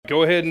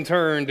go ahead and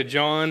turn to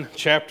John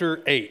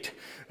chapter 8.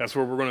 That's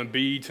where we're going to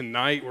be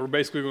tonight. We're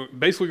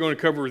basically going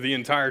to cover the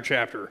entire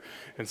chapter.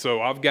 And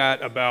so I've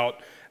got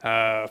about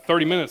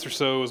 30 minutes or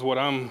so is what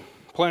I'm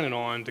planning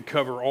on to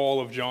cover all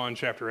of John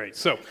chapter 8.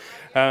 So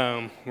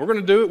we're going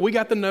to do it. We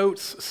got the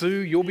notes.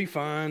 Sue, you'll be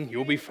fine.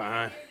 You'll be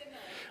fine.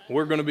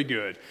 We're going to be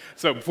good.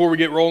 So before we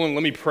get rolling,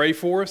 let me pray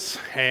for us.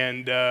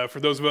 And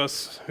for those of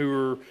us who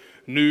are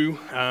new,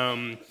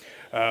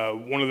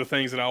 one of the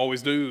things that I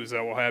always do is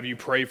I will have you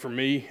pray for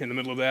me. In the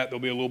middle of that,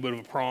 there'll be a little bit of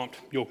a prompt.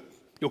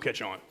 You'll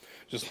catch on.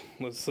 Just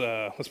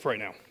let's pray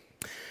now.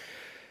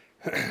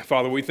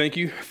 Father, we thank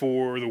you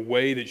for the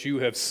way that you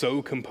have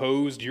so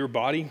composed your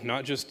body,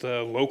 not just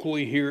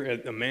locally here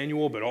at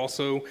Emmanuel, but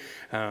also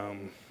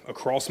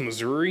across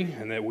Missouri,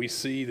 and that we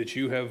see that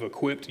you have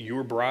equipped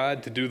your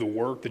bride to do the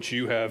work that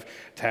you have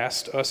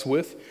tasked us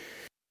with.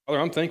 Father,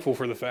 I'm thankful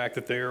for the fact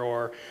that there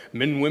are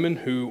men and women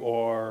who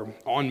are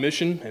on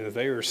mission and that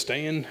they are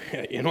staying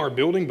in our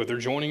building, but they're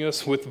joining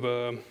us with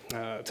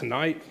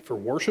tonight for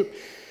worship.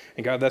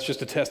 And God, that's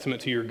just a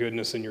testament to your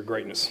goodness and your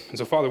greatness. And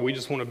so, Father, we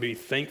just want to be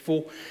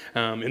thankful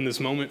in this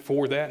moment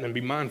for that and be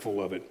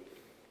mindful of it.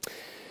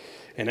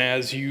 And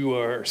as you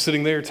are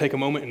sitting there, take a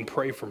moment and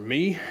pray for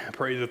me. I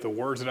pray that the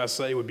words that I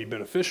say would be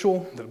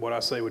beneficial, that what I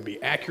say would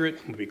be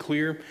accurate, would be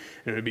clear,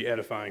 and it would be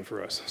edifying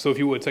for us. So if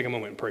you would, take a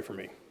moment and pray for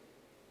me.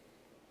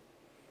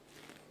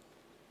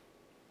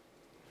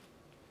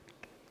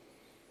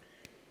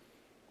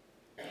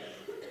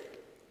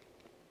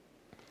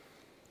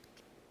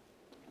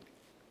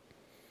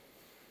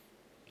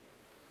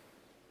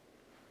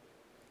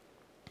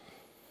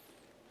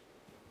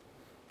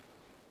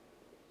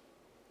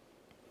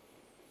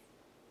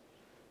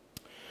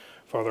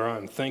 Father,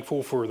 I'm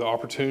thankful for the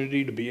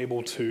opportunity to be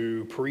able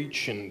to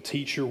preach and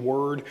teach your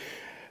word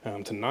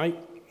tonight.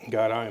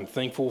 God, I am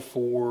thankful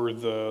for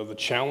the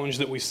challenge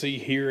that we see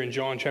here in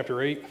John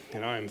chapter 8,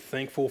 and I am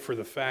thankful for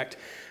the fact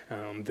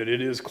that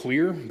it is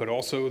clear, but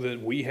also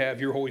that we have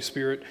your Holy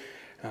Spirit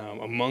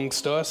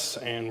amongst us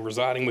and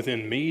residing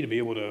within me to be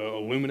able to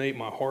illuminate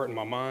my heart and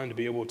my mind, to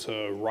be able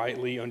to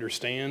rightly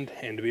understand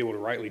and to be able to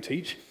rightly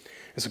teach.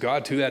 And so,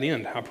 God, to that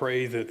end, I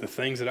pray that the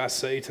things that I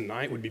say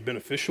tonight would be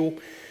beneficial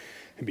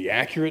and be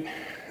accurate,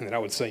 and that I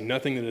would say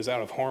nothing that is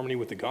out of harmony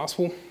with the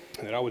gospel,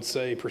 and that I would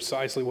say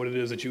precisely what it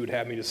is that you would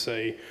have me to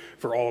say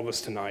for all of us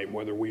tonight,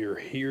 whether we are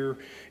here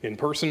in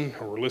person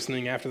or we're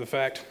listening after the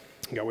fact.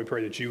 God, we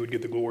pray that you would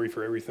get the glory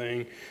for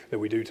everything that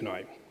we do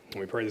tonight. And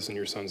we pray this in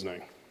your son's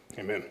name.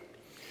 Amen.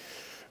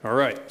 All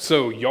right,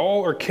 so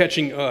y'all are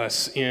catching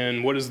us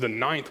in what is the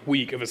 9th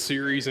week of a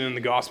series in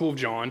the Gospel of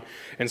John.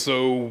 And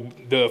so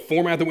the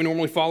format that we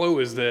normally follow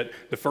is that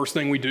the first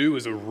thing we do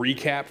is a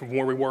recap of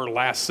where we were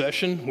last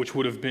session, which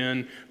would have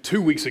been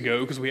 2 weeks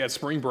ago because we had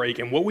spring break.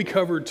 And what we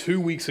covered 2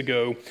 weeks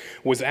ago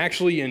was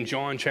actually in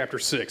John chapter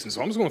 6. And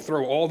so I'm just going to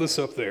throw all this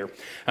up there.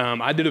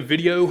 I did a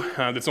video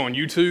that's on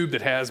YouTube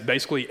that has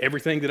basically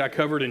everything that I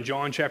covered in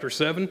John chapter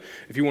 7.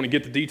 If you want to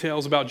get the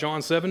details about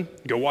John 7,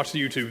 go watch the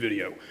YouTube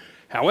video.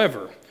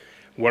 However,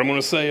 what I'm going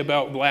to say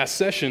about last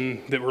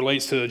session that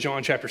relates to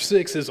John chapter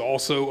 6 is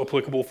also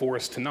applicable for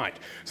us tonight.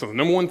 So the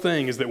number one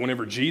thing is that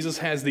whenever Jesus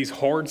has these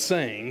hard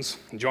sayings,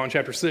 in John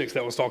chapter 6,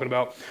 that was talking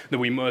about that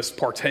we must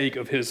partake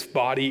of his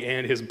body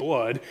and his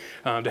blood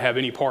to have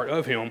any part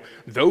of him,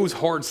 those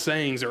hard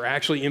sayings are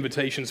actually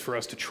invitations for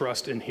us to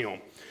trust in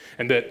him.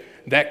 And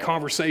that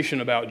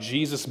conversation about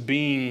Jesus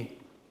being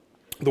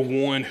the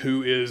one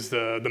who is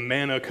the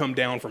manna come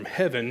down from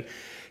heaven,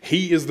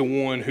 he is the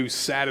one who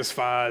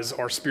satisfies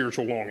our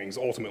spiritual longings,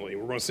 ultimately.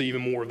 We're going to see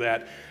even more of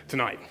that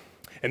tonight.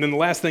 And then the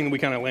last thing that we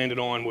kind of landed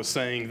on was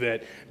saying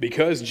that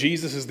because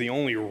Jesus is the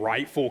only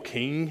rightful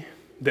king,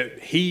 that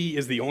he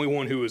is the only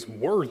one who is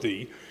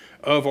worthy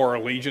of our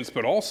allegiance,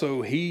 but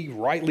also he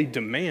rightly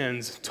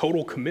demands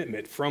total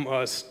commitment from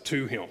us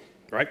to him,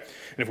 right?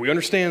 And if we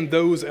understand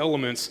those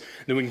elements,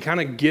 then we can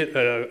kind of get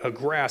a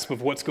grasp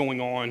of what's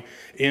going on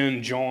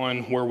in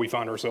John where we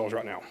find ourselves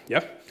right now,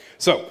 yeah?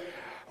 So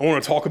I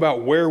want to talk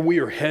about where we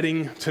are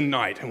heading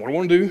tonight. And what I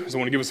want to do is I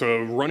want to give us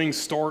a running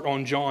start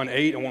on John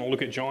 8. I want to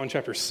look at John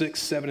chapter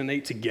 6, 7, and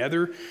 8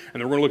 together. And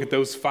then we're going to look at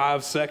those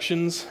 5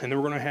 sections. And then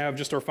we're going to have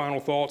just our final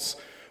thoughts.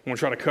 I want to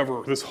try to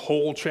cover this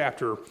whole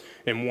chapter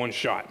in one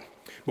shot.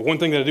 But one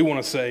thing that I do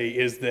want to say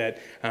is that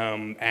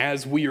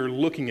as we are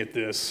looking at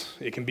this,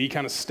 it can be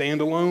kind of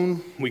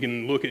standalone. We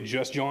can look at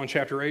just John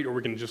chapter 8, or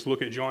we can just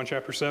look at John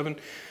chapter 7.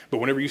 But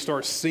whenever you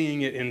start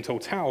seeing it in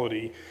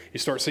totality, you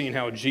start seeing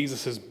how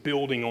Jesus is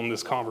building on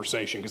this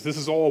conversation. Because this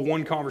is all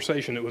one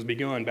conversation that was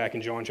begun back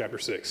in John chapter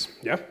 6.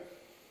 Yeah?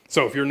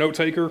 So if you're a note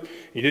taker,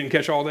 you didn't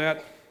catch all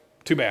that,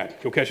 too bad.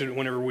 You'll catch it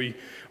whenever we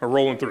are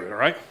rolling through it, all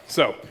right?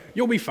 So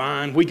you'll be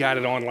fine. We got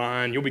it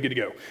online. You'll be good to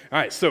go. All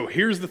right, so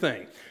here's the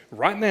thing.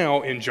 Right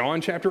now in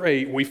John chapter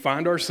 8, we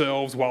find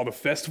ourselves while the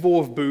Festival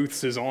of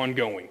Booths is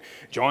ongoing.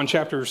 John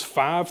chapters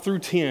 5 through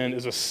 10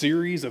 is a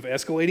series of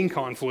escalating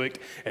conflict,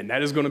 and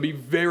that is going to be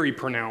very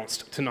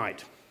pronounced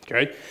tonight,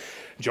 okay?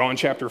 John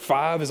chapter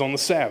 5 is on the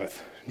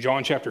Sabbath.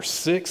 John chapter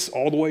 6,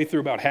 all the way through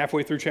about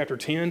halfway through chapter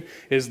 10,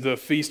 is the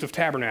Feast of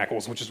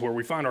Tabernacles, which is where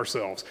we find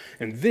ourselves.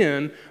 And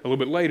then, a little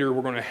bit later,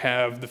 we're going to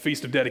have the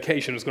Feast of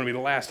Dedication. It's going to be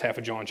the last half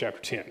of John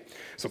chapter 10.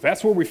 So if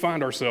that's where we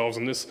find ourselves,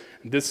 and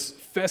this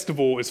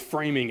festival is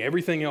framing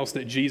everything else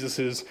that Jesus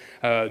is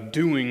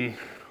doing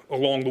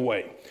along the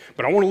way.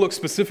 But I want to look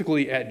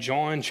specifically at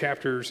John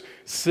chapters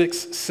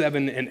 6,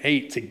 7, and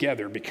 8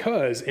 together,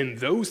 because in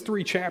those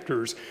three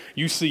chapters,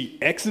 you see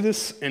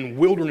Exodus and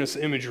wilderness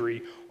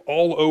imagery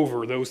all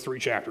over those three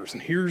chapters.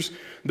 And here's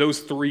those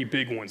three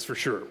big ones for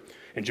sure.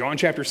 In John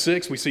chapter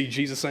 6, we see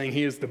Jesus saying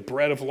he is the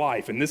bread of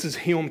life. And this is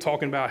him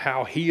talking about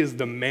how he is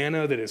the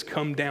manna that has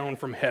come down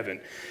from heaven.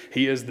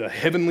 He is the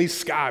heavenly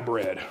sky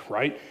bread,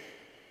 right?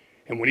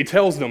 And when he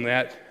tells them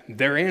that,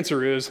 their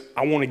answer is,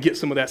 I want to get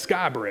some of that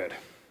sky bread.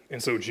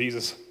 And so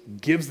Jesus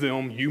gives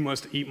them, you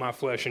must eat my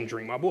flesh and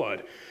drink my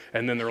blood.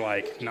 And then they're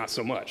like, not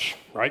so much,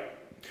 right?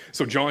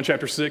 So John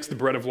chapter 6, the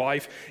bread of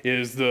life,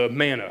 is the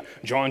manna.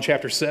 John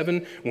chapter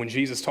 7, when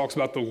Jesus talks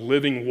about the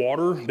living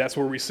water, that's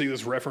where we see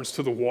this reference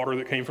to the water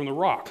that came from the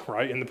rock,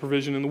 right, and the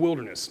provision in the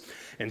wilderness.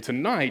 And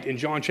tonight, in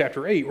John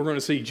chapter 8, we're going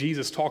to see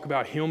Jesus talk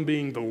about him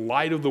being the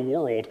light of the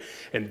world,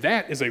 and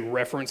that is a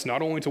reference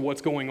not only to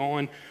what's going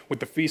on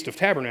with the Feast of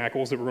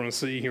Tabernacles that we're going to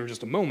see here in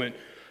just a moment,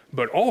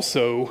 but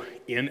also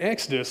in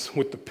Exodus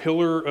with the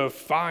pillar of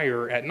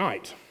fire at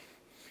night.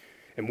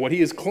 And what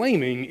he is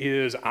claiming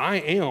is, I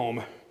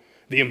am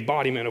the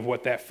embodiment of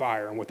what that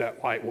fire and what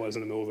that light was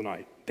in the middle of the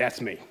night.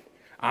 That's me.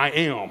 I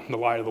am the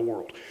light of the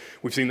world.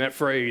 We've seen that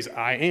phrase,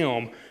 I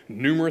am,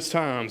 numerous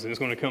times, and it's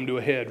going to come to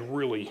a head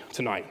really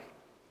tonight.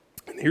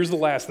 And here's the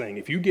last thing.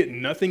 If you get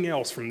nothing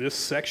else from this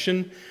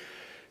section,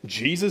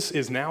 Jesus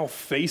is now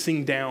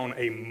facing down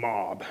a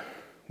mob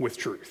with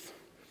truth.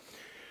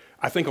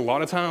 I think a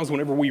lot of times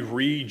whenever we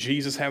read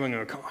Jesus having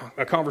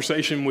a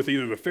conversation with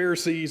either the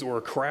Pharisees or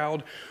a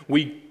crowd,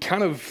 we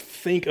kind of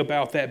think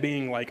about that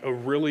being like a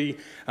really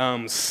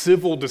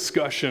civil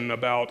discussion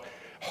about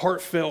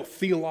heartfelt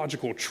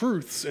theological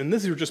truths, and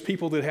these are just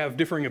people that have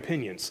differing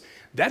opinions.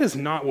 That is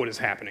not what is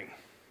happening.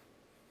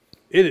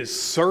 It is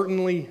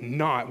certainly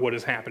not what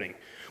is happening.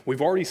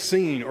 We've already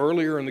seen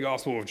earlier in the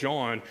Gospel of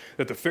John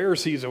that the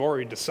Pharisees have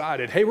already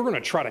decided, hey, we're going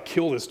to try to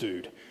kill this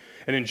dude.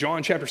 And in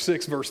John chapter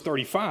 6, verse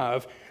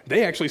 35,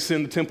 they actually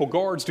send the temple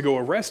guards to go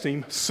arrest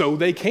him so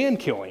they can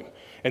kill him.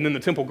 And then the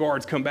temple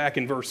guards come back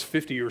in verse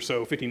 50 or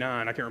so,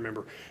 59, I can't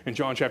remember, in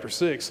John chapter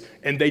 6,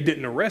 and they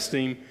didn't arrest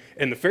him.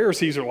 And the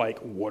Pharisees are like,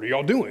 what are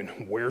y'all doing?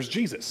 Where's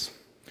Jesus?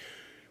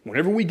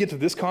 Whenever we get to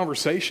this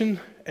conversation,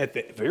 at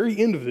the very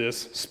end of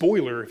this,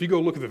 spoiler, if you go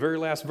look at the very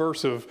last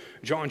verse of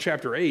John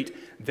chapter 8,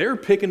 they're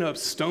picking up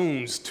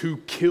stones to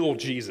kill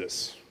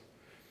Jesus.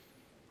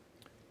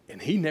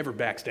 And he never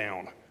backs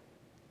down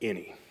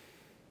any,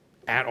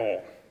 at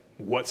all,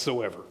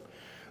 whatsoever.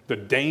 The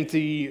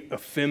dainty,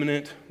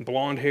 effeminate,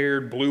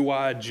 blonde-haired,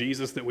 blue-eyed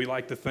Jesus that we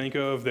like to think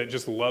of that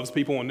just loves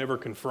people and never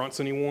confronts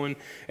anyone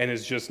and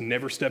is just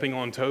never stepping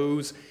on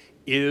toes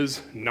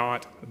is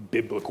not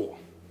biblical.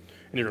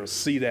 And you're going to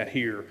see that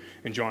here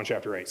in John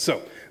chapter 8.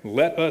 So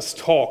let us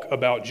talk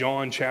about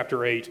John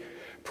chapter 8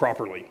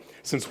 properly.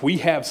 Since we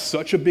have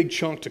such a big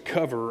chunk to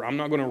cover, I'm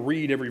not going to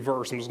read every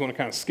verse. I'm just going to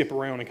kind of skip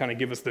around and kind of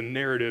give us the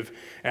narrative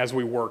as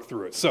we work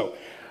through it. So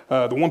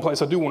the one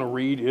place I do want to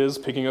read is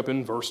picking up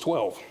in verse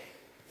 12.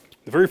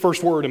 The very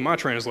first word in my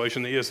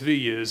translation, the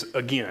ESV, is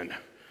again.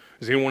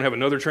 Does anyone have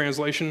another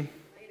translation?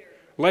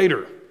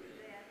 Later.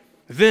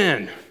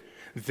 Then.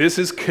 This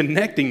is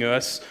connecting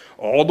us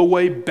all the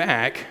way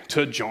back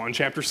to John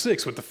chapter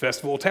 6 with the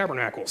Festival of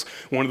Tabernacles.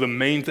 One of the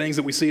main things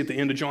that we see at the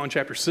end of John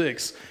chapter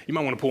 6, you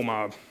might want to pull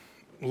my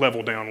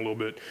level down a little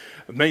bit.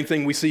 The main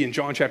thing we see in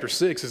John chapter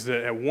 6 is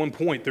that at one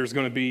point there's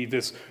going to be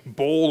this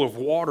bowl of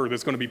water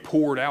that's going to be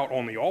poured out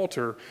on the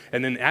altar,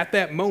 and then at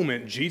that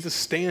moment Jesus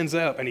stands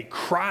up and he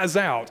cries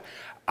out,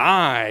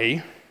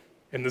 I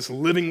am this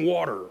living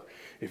water.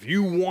 If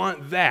you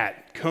want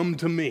that, come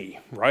to me,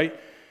 right?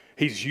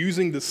 He's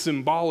using the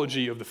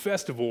symbology of the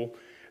festival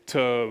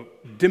to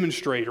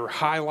demonstrate or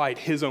highlight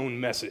his own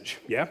message,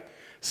 yeah?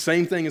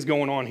 Same thing is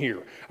going on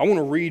here. I want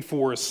to read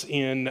for us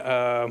in...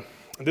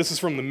 this is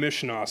from the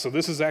Mishnah, so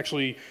this is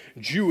actually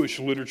Jewish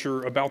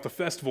literature about the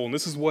festival, and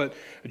this is what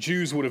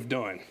Jews would have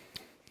done.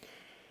 It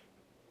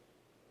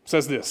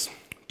says this,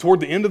 toward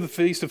the end of the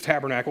Feast of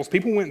Tabernacles,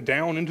 people went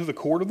down into the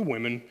court of the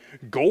women.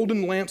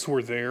 Golden lamps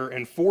were there,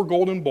 and 4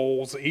 golden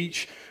bowls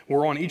each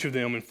were on each of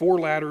them, and 4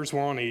 ladders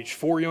were on each,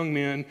 4 young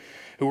men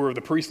who were of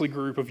the priestly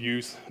group of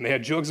youth, and they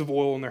had jugs of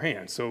oil in their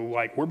hands. So,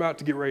 like, we're about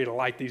to get ready to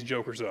light these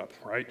jokers up,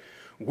 right?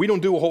 We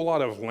don't do a whole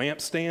lot of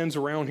lampstands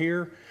around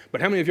here,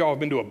 but how many of y'all have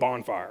been to a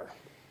bonfire?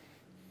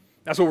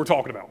 That's what we're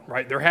talking about,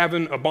 right? They're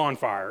having a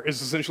bonfire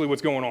is essentially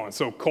what's going on.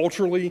 So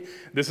culturally,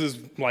 this is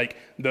like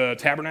the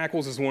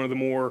Tabernacles is one of the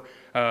more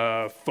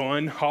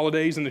fun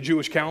holidays in the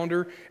Jewish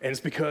calendar, and it's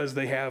because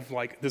they have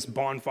like this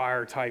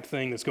bonfire type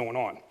thing that's going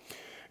on.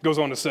 It goes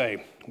on to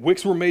say,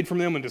 wicks were made from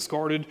them and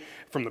discarded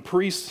from the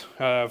priests,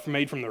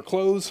 made from their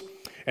clothes,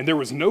 And there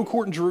was no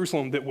court in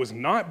Jerusalem that was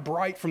not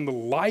bright from the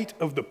light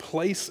of the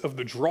place of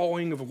the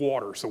drawing of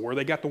water. So where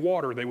they got the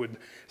water, they would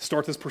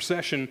start this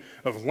procession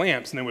of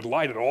lamps, and they would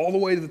light it all the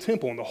way to the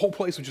temple, and the whole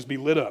place would just be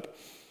lit up.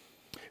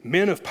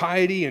 Men of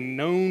piety and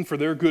known for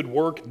their good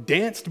work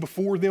danced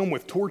before them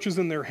with torches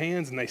in their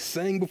hands, and they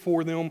sang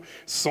before them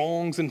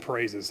songs and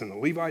praises. And the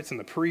Levites and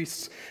the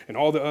priests and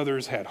all the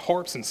others had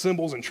harps and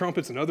cymbals and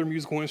trumpets and other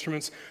musical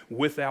instruments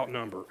without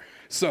number.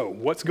 So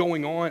what's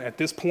going on at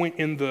this point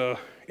in the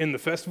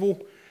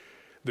festival?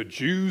 The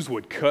Jews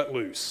would cut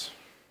loose.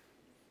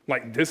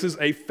 Like, this is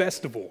a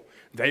festival.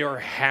 They are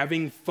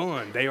having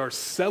fun. They are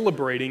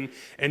celebrating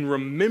and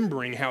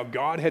remembering how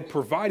God had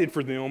provided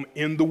for them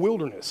in the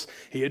wilderness.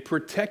 He had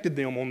protected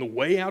them on the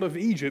way out of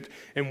Egypt,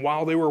 and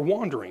while they were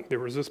wandering, there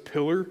was this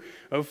pillar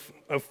of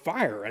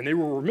fire, and they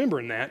were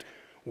remembering that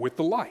with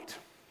the light.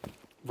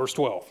 Verse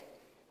 12.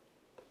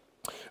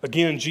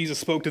 Again, Jesus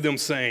spoke to them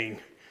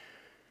saying,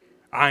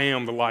 I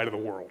am the light of the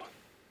world.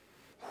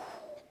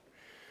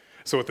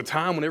 So at the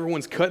time when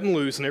everyone's cutting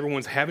loose and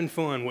everyone's having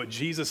fun, what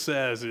Jesus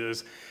says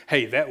is,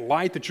 hey, that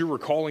light that you're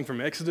recalling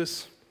from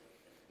Exodus,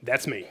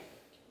 that's me.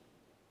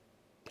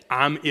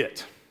 I'm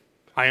it.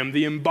 I am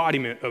the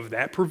embodiment of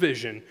that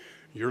provision.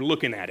 You're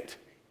looking at it.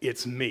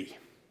 It's me.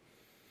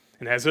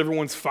 And as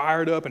everyone's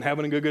fired up and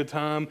having a good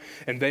time,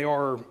 and they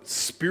are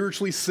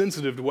spiritually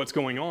sensitive to what's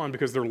going on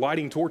because they're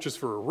lighting torches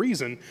for a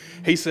reason,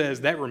 he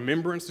says, that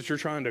remembrance that you're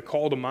trying to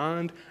call to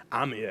mind,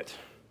 I'm it.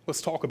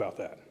 Let's talk about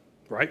that.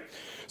 Right?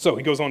 So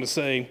he goes on to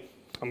say,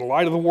 I'm the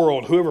light of the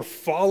world. Whoever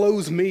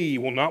follows me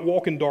will not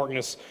walk in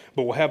darkness,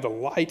 but will have the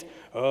light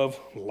of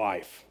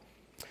life.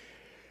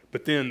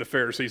 But then the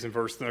Pharisees in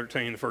verse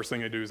 13, the first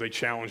thing they do is they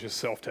challenge his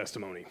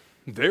self-testimony.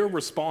 Their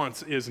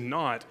response is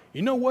not,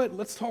 you know what,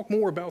 let's talk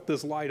more about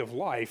this light of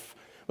life.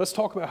 Let's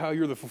talk about how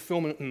you're the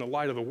fulfillment in the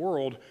light of the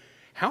world.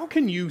 How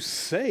can you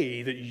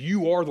say that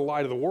you are the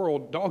light of the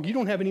world? Dog, you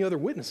don't have any other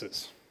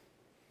witnesses.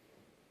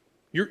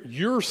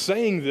 You're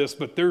saying this,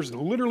 but there's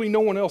literally no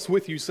one else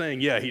with you saying,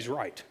 yeah, he's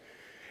right.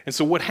 And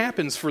so what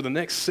happens for the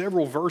next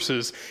several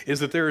verses is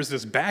that there is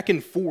this back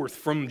and forth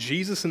from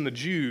Jesus and the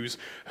Jews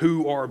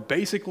who are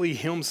basically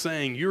him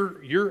saying,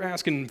 you're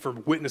asking for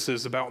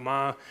witnesses about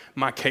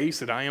my case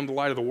that I am the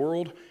light of the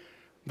world.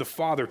 The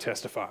Father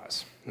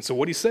testifies. And so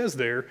what he says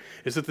there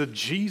is that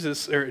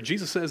Jesus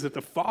says that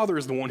the Father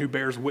is the one who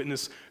bears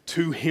witness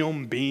to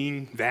him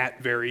being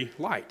that very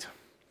light.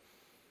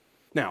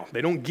 Now,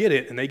 they don't get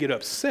it, and they get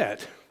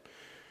upset,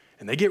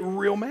 and they get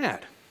real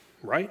mad,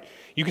 right?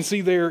 You can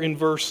see there in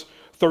verse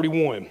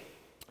 31,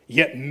 I'm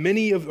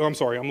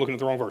looking at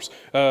the wrong verse.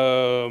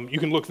 You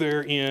can look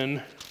there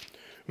in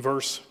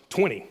verse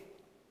 20.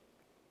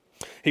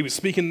 He was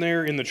speaking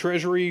there in the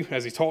treasury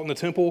as he taught in the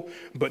temple,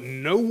 but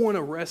no one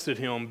arrested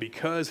him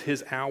because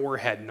his hour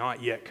had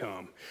not yet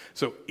come.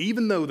 So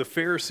even though the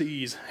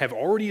Pharisees have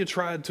already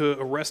tried to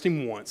arrest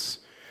him once,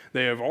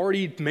 they have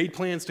already made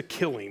plans to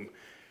kill him,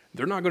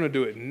 they're not going to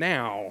do it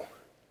now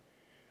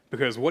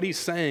because what he's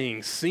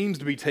saying seems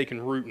to be taking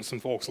root in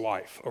some folks'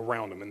 life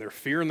around him, and they're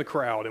fearing the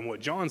crowd, and what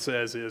John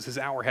says is his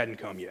hour hadn't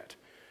come yet.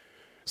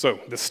 So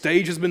the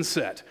stage has been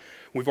set.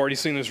 We've already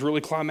seen this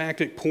really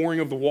climactic pouring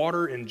of the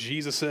water, and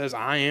Jesus says,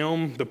 I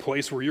am the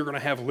place where you're going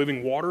to have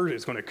living water.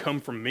 It's going to come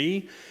from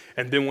me.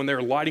 And then when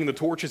they're lighting the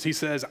torches, he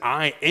says,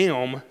 I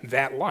am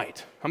that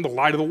light. I'm the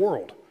light of the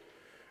world.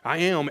 I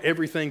am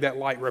everything that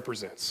light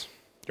represents.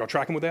 Y'all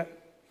tracking with that?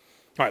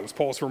 All right, let's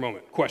pause for a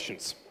moment.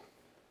 Questions?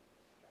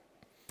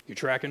 You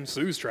tracking?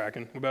 Sue's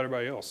tracking. What about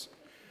everybody else?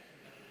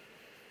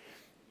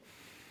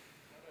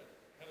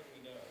 How do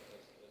we know,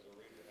 as a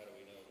reader, how do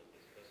we know that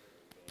this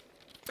festival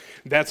is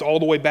going? That's all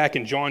the way back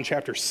in John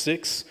chapter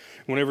 6.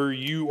 Whenever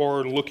you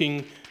are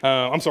looking,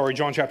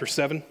 John chapter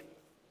 7.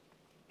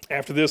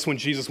 After this, when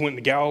Jesus went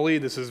into Galilee,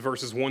 this is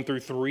verses 1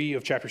 through 3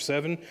 of chapter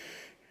 7.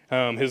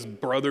 His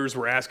brothers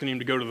were asking him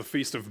to go to the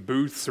Feast of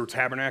Booths or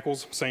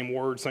Tabernacles, same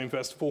word, same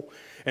festival.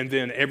 And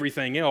then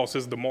everything else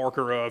is the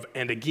marker of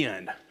and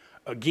again,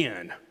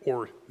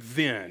 or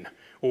then,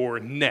 or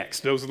next.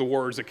 Those are the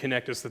words that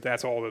connect us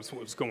that's all that's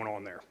what's going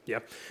on there. Yeah.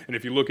 And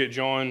if you look at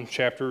John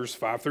chapters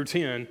 5 through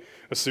 10,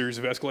 a series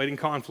of escalating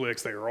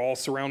conflicts, they are all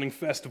surrounding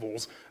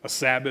festivals, a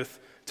Sabbath,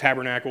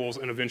 tabernacles,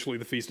 and eventually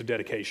the Feast of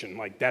Dedication.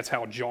 Like, that's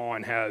how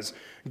John has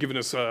given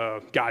us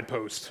a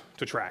guidepost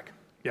to track.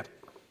 Yeah.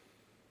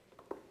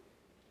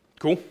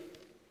 Cool?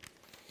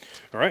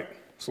 All right,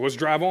 so let's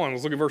drive on.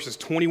 Let's look at verses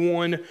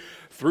 21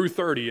 through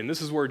 30, and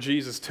this is where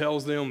Jesus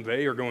tells them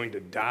they are going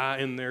to die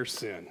in their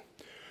sin.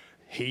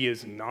 He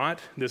is not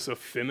this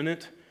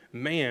effeminate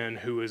man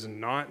who is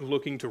not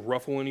looking to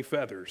ruffle any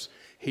feathers.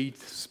 He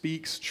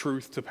speaks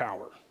truth to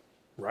power,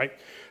 right?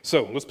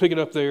 So let's pick it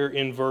up there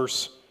in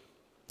verse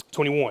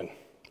 21.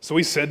 So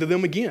he said to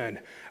them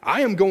again,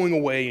 I am going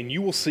away, and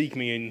you will seek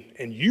me,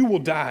 and you will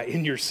die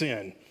in your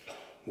sin.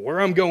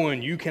 Where I'm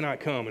going, you cannot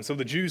come. And so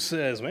the Jews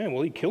says, man,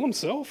 will he kill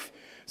himself?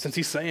 Since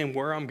he's saying,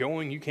 where I'm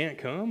going, you can't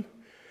come.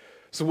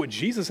 So what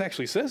Jesus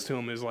actually says to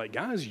him is like,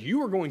 guys,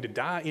 you are going to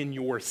die in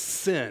your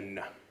sin.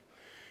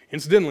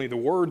 Incidentally, the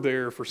word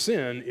there for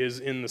sin is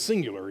in the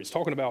singular. He's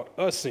talking about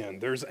a sin.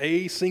 There's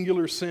a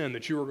singular sin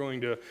that you are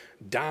going to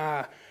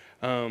die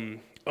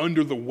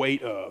under the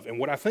weight of. And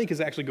what I think is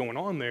actually going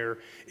on there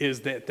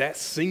is that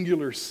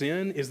singular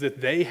sin is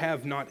that they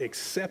have not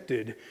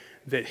accepted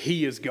that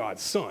he is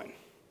God's son.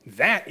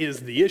 That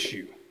is the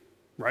issue,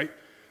 right?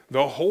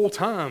 The whole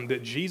time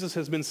that Jesus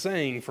has been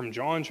saying from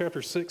John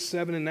chapter 6,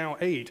 7, and now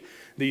 8,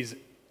 these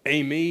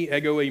eimi,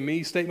 ego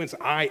eimi statements,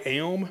 I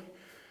am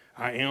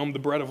the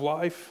bread of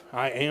life,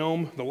 I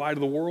am the light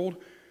of the world.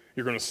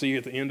 You're going to see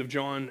at the end of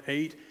John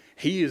 8,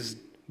 he is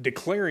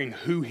declaring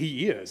who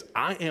he is.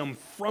 I am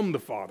from the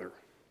Father.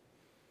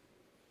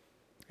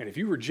 And if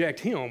you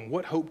reject him,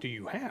 what hope do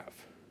you have?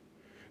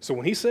 So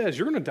when he says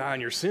you're going to die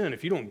in your sin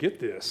if you don't get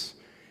this,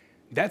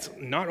 that's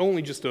not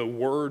only just a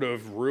word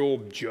of real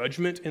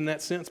judgment in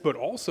that sense, but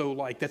also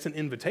like that's an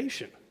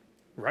invitation,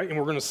 right? And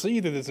we're going to see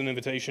that it's an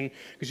invitation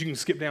because you can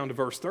skip down to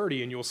verse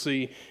 30 and you'll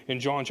see in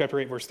John chapter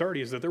 8, verse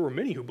 30 is that there were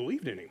many who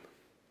believed in him,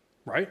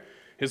 right?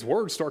 His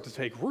words start to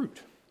take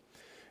root.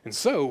 And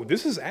so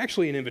this is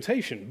actually an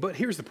invitation, but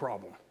here's the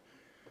problem.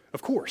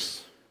 Of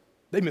course,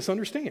 they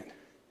misunderstand.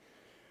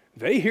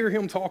 They hear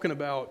him talking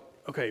about,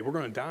 okay, we're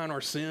going to die in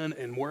our sin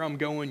and where I'm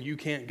going, you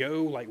can't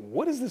go. Like,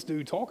 what is this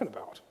dude talking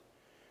about?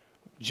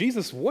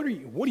 Jesus, what do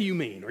you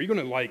mean? Are you going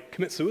to like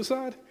commit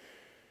suicide?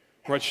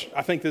 Which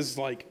I think this is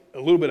like a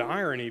little bit of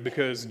irony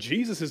because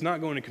Jesus is not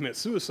going to commit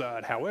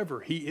suicide. However,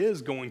 he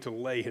is going to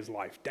lay his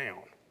life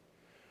down,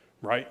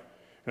 right?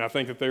 And I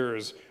think that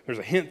there's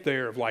a hint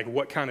there of like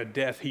what kind of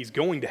death he's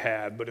going to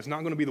have, but it's not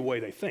going to be the way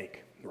they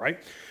think,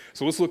 right?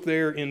 So let's look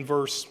there in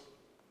verse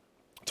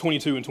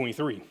 22 and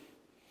 23.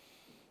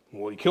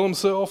 Will he kill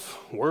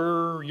himself?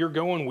 Where you're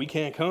going, we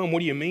can't come.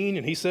 What do you mean?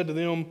 And he said to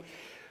them,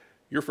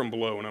 you're from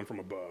below and I'm from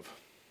above.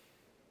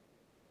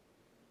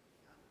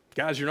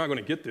 Guys, you're not going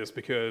to get this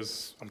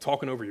because I'm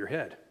talking over your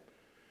head.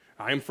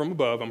 I am from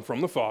above, I'm from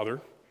the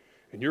Father,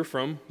 and you're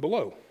from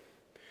below.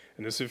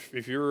 And this,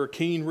 if you're a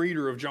keen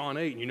reader of John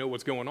 8 and you know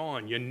what's going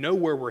on, you know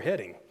where we're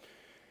heading.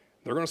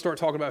 They're going to start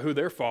talking about who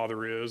their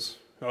father is.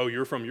 Oh,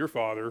 you're from your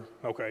father.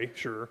 Okay,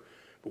 sure.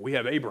 But we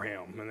have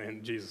Abraham. And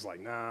then Jesus is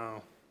like,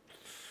 no,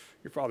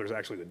 your father's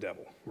actually the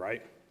devil,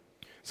 right?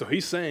 So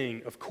he's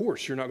saying, of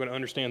course, you're not going to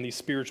understand these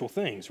spiritual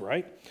things,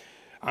 right?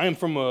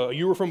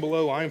 You are from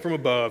below, I am from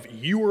above.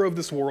 You are of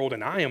this world,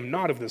 and I am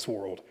not of this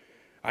world.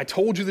 I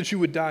told you that you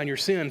would die in your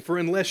sin, for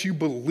unless you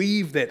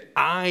believe that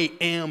I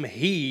am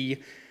he,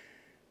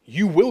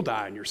 you will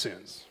die in your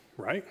sins,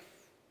 right?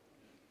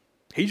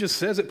 He just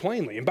says it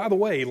plainly. And by the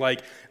way,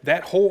 like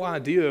that whole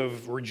idea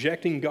of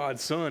rejecting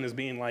God's son as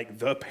being like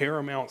the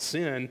paramount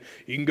sin,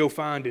 you can go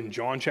find in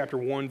John chapter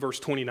 1, verse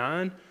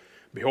 29.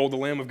 Behold the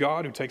Lamb of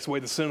God who takes away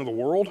the sin of the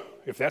world.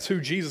 If that's who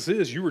Jesus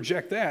is, you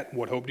reject that,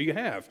 what hope do you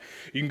have?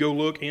 You can go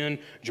look in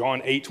John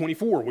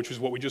 8:24, which is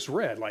what we just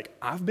read. Like,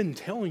 I've been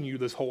telling you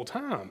this whole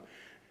time,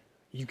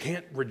 you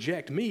can't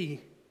reject me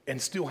and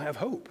still have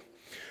hope.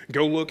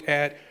 Go look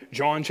at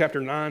John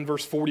chapter 9,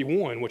 verse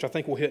 41, which I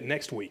think we'll hit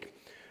next week.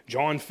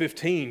 John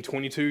 15,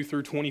 22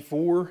 through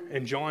 24,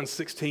 and John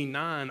 16,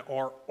 9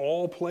 are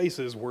all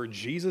places where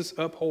Jesus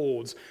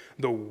upholds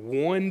the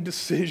one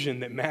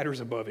decision that matters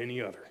above any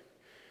other.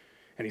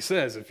 And he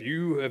says, if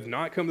you have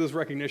not come to this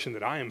recognition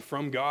that I am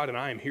from God and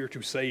I am here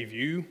to save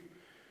you,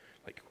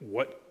 like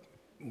what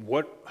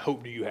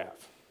hope do you have?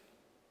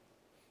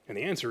 And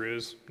the answer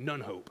is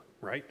none hope,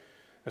 right?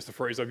 That's the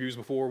phrase I've used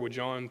before with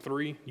John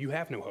 3. You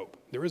have no hope.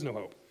 There is no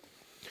hope.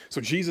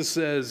 So Jesus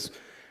says,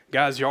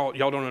 guys, y'all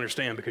don't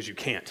understand because you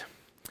can't.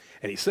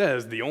 And he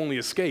says the only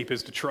escape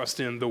is to trust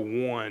in the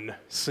one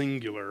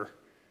singular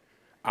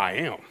I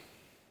am.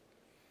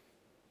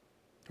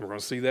 And we're going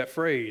to see that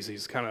phrase.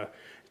 He's kind of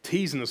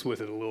teasing us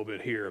with it a little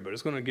bit here, but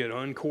it's going to get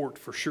uncorked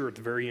for sure at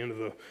the very end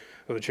of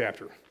the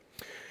chapter.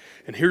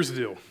 And here's the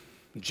deal.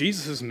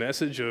 Jesus'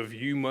 message of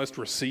you must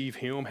receive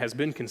him has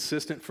been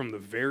consistent from the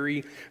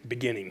very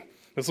beginning.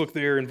 Let's look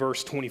there in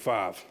verse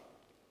 25.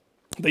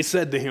 They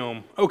said to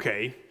him,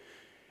 okay,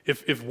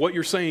 if what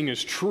you're saying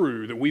is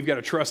true, that we've got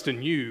to trust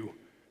in you,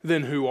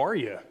 then who are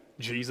you,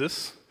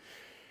 Jesus?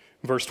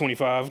 Verse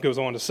 25 goes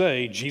on to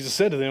say, Jesus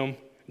said to them,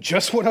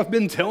 just what I've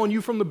been telling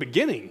you from the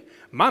beginning.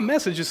 My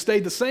message has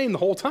stayed the same the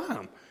whole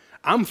time.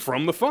 I'm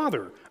from the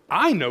Father.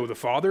 I know the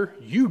Father.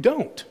 You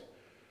don't.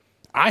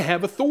 I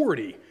have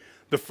authority.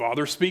 The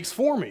Father speaks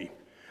for me.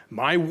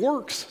 My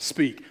works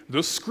speak.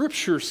 The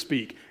Scriptures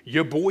speak.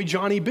 Your boy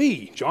Johnny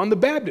B., John the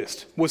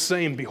Baptist, was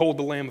saying, behold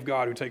the Lamb of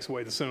God who takes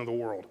away the sin of the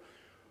world.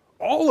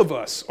 All of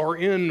us are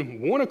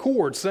in one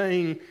accord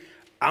saying,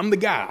 I'm the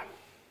guy.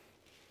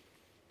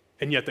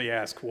 And yet they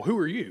ask, well, who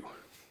are you?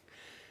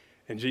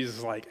 And Jesus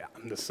is like,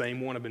 I'm the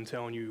same one I've been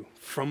telling you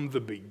from the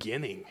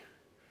beginning.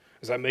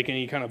 Does that make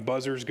any kind of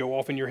buzzers go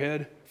off in your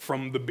head?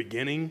 From the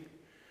beginning,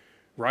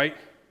 right?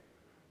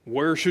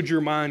 Where should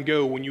your mind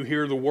go when you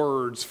hear the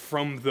words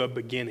from the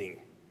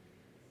beginning?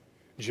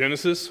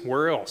 Genesis,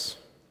 where else?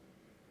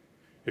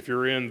 If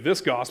you're in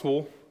this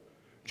gospel,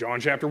 John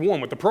chapter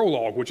 1 with the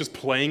prologue, which is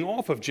playing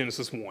off of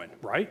Genesis 1,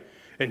 right?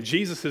 And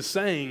Jesus is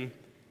saying,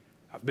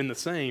 I've been the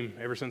same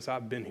ever since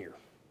I've been here,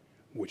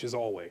 which is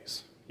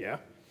always, yeah?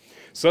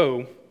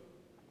 So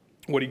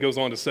what he goes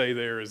on to say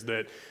there is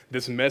that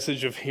this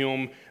message of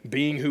him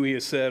being who he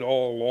has said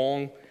all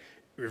along,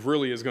 it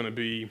really is going to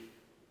be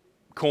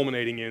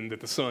culminating in that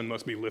the Son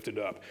must be lifted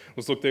up.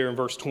 Let's look there in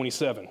verse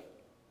 27.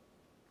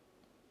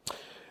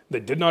 They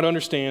did not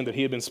understand that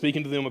he had been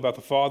speaking to them about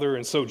the Father,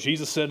 and so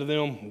Jesus said to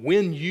them,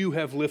 when you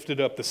have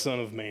lifted up the Son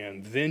of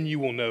Man, then you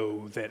will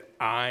know that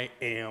I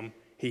am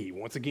he.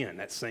 Once again,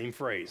 that same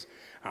phrase,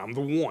 I'm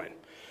the one.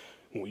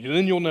 Well,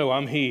 then you'll know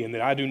I'm he, and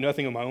that I do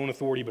nothing of my own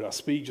authority, but I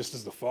speak just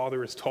as the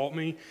Father has taught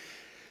me.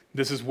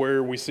 This is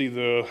where we see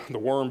the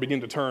worm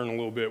begin to turn a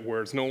little bit,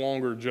 where it's no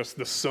longer just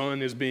the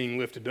Son is being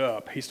lifted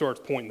up. He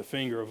starts pointing the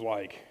finger of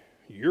like,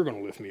 you're going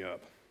to lift me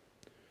up,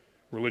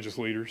 religious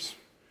leaders.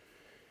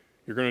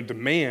 You're going to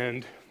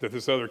demand that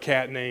this other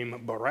cat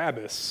named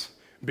Barabbas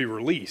be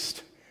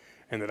released,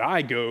 and that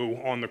I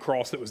go on the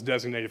cross that was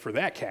designated for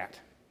that cat,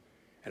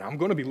 and I'm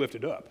going to be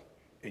lifted up,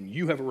 and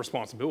you have a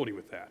responsibility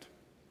with that.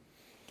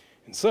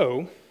 And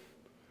so,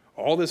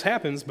 all this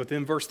happens, but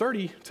then verse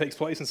 30 takes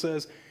place and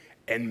says,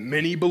 and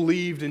many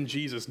believed in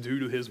Jesus due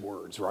to his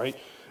words, right?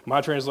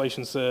 My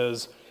translation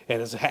says,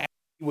 and as he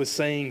was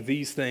saying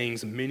these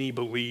things, many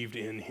believed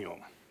in him.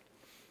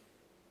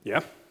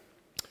 Yeah?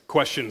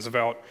 Questions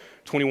about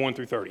 21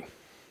 through 30.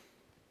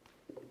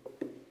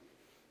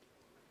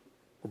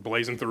 We're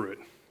blazing through it.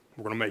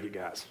 We're going to make it,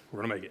 guys. We're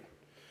going to make it.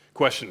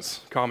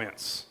 Questions,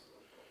 comments,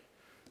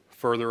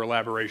 further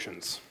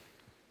elaborations.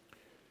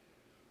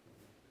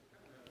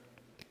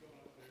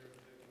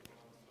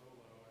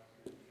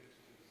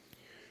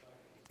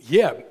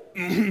 Yeah.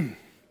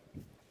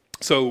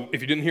 So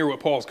if you didn't hear what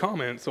Paul's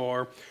comments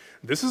are,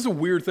 this is a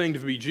weird thing to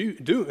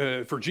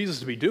be for Jesus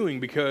to be doing,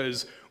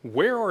 because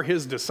where are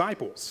his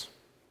disciples?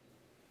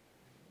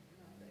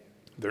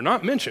 They're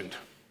not mentioned.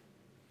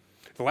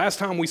 The last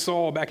time we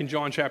saw back in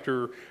John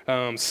chapter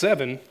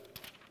 7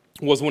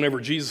 was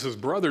whenever Jesus'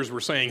 brothers were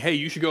saying, hey,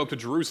 you should go up to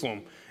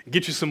Jerusalem and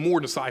get you some more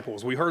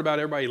disciples. We heard about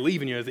everybody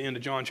leaving you at the end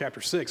of John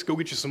chapter 6. Go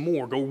get you some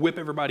more. Go whip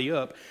everybody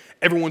up.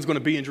 Everyone's going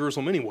to be in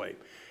Jerusalem anyway.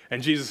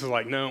 And Jesus is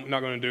like, no, I'm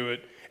not going to do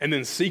it. And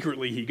then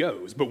secretly he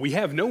goes. But we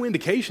have no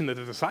indication that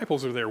the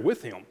disciples are there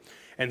with him.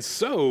 And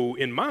so,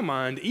 in my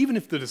mind, even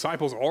if the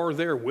disciples are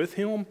there with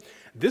him,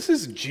 this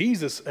is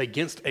Jesus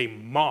against a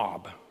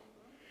mob.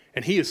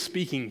 And he is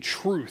speaking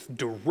truth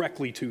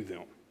directly to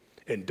them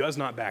and does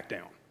not back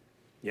down.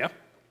 Yeah?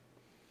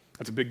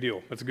 That's a big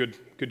deal. That's a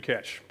good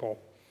catch, Paul.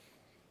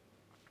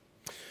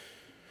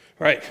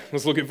 All right,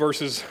 let's look at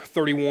verses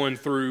 31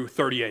 through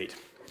 38.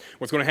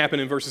 What's going to happen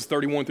in verses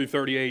 31 through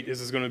 38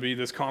 is going to be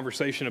this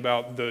conversation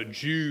about the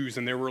Jews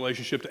and their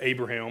relationship to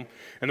Abraham.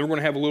 And then we're going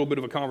to have a little bit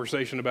of a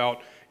conversation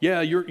about, yeah,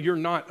 you're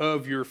not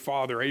of your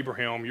father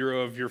Abraham,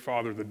 you're of your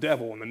father the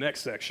devil in the next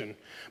section.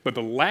 But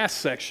the last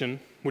section,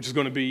 which is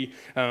going to be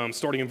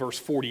starting in verse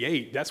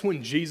 48, that's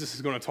when Jesus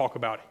is going to talk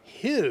about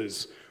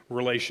his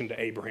relation to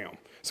Abraham.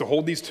 So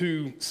hold these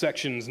two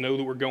sections, know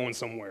that we're going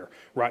somewhere.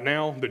 Right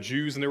now, the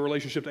Jews and their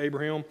relationship to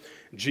Abraham,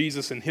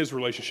 Jesus and his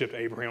relationship to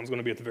Abraham is going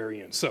to be at the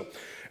very end. So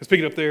let's pick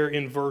it up there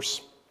in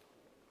verse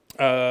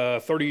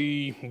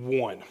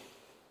 31.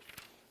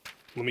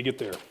 Let me get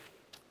there.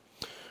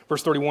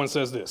 Verse 31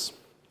 says this.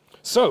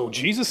 So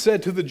Jesus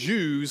said to the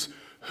Jews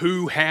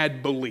who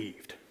had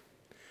believed.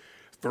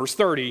 Verse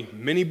 30,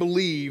 many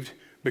believed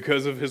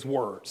because of his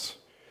words.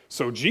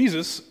 So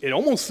Jesus, it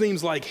almost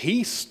seems like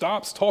he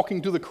stops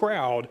talking to the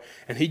crowd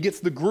and he gets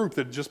the group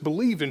that just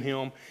believed in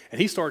him and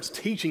he starts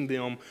teaching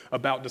them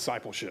about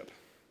discipleship,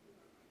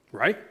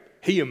 right?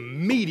 He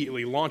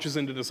immediately launches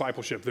into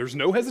discipleship. There's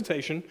no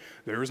hesitation.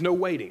 There is no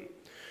waiting.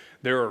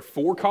 There are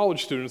 4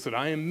 college students that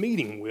I am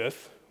meeting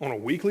with on a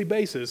weekly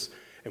basis,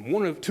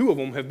 and 2 of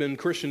them have been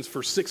Christians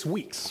for 6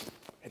 weeks,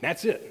 and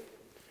that's it.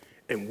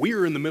 And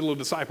we're in the middle of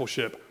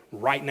discipleship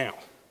right now.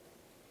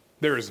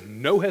 There is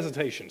no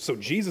hesitation. So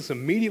Jesus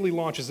immediately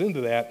launches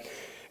into that,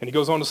 and he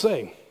goes on to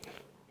say,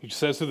 he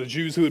says to the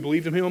Jews who had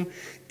believed in him,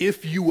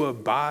 if you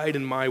abide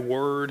in my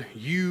word,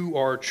 you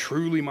are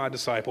truly my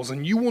disciples,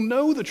 and you will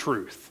know the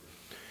truth.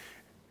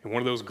 And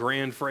one of those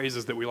grand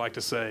phrases that we like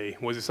to say,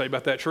 what does he say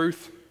about that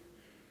truth?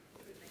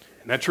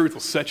 And that truth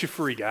will set you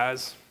free,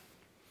 guys.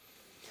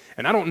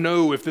 And I don't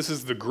know if this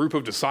is the group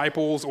of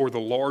disciples or the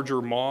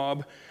larger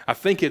mob. I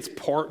think it's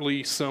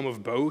partly some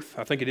of both.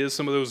 I think it is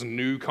some of those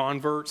new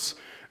converts,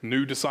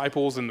 new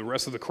disciples, and the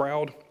rest of the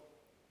crowd,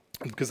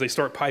 because they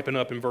start piping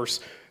up in verse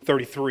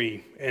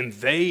 33, and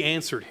they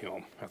answered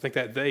him. I think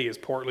that they is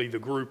partly the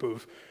group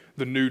of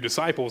the new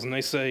disciples, and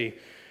they say,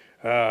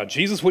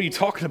 Jesus, what are you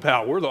talking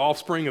about? We're the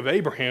offspring of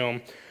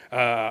Abraham.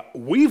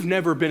 We've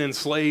never been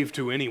enslaved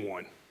to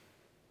anyone.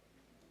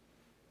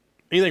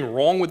 Anything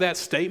wrong with that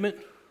statement?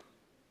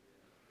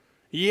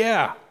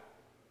 Yeah.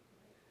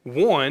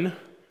 One,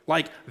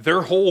 like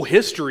their whole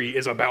history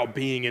is about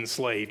being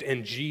enslaved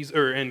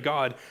and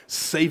God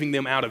saving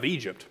them out of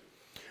Egypt.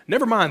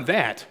 Never mind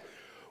that.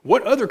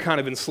 What other kind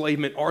of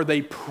enslavement are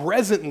they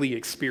presently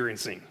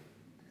experiencing?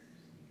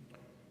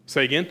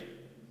 Say again?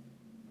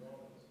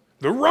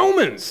 The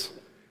Romans.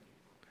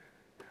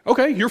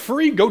 Okay, you're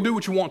free. Go do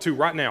what you want to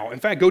right now. In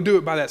fact, go do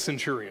it by that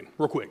centurion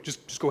real quick.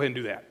 Just go ahead and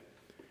do that.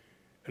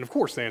 And of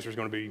course, the answer is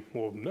going to be,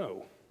 well,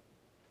 no.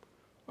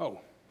 Oh,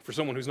 for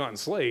someone who's not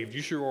enslaved,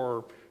 you sure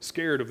are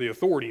scared of the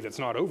authority that's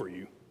not over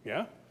you,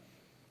 yeah?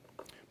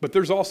 But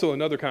there's also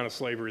another kind of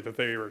slavery that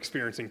they are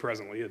experiencing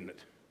presently, isn't it?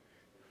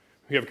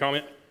 You have a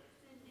comment?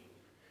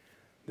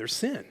 There's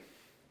sin.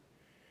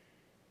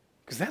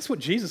 Because that's what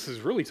Jesus is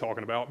really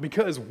talking about,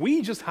 because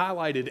we just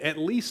highlighted at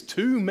least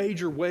two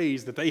major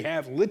ways that they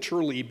have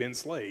literally been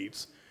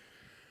slaves,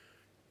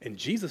 and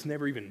Jesus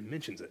never even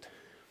mentions it.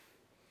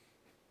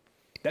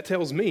 That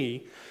tells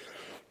me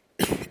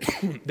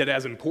that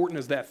as important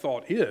as that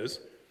thought is,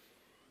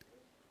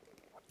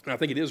 and I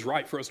think it is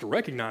right for us to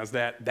recognize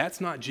that,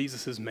 that's not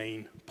Jesus'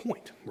 main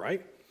point,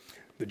 right?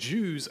 The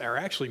Jews are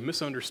actually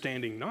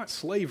misunderstanding not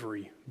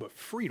slavery, but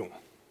freedom,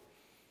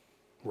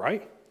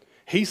 right?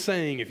 He's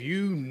saying if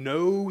you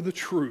know the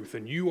truth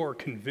and you are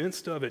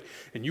convinced of it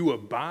and you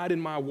abide in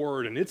my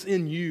word and it's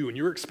in you and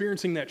you're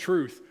experiencing that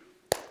truth,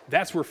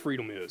 that's where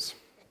freedom is.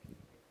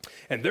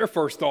 And their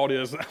first thought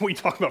is, we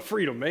talk about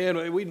freedom,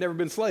 man, we've never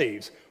been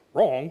slaves.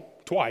 Wrong,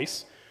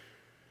 twice.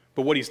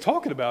 But what he's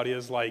talking about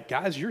is like,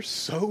 guys, you're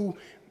so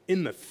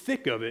in the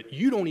thick of it,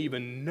 you don't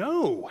even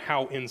know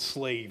how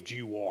enslaved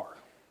you are.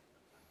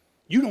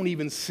 You don't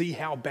even see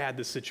how bad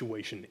the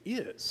situation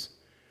is,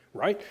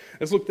 right?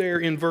 Let's look there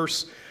in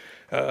verse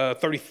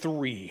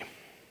 33.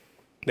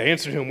 They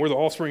answered him, we're the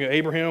offspring of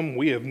Abraham.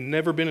 We have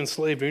never been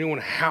enslaved to anyone.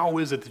 How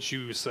is it that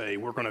you say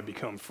we're going to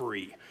become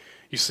free?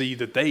 You see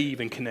that they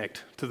even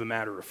connect to the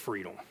matter of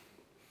freedom.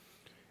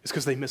 It's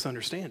because they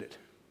misunderstand it.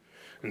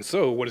 And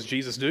so what does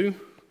Jesus do?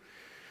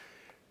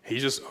 He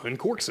just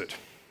uncorks it.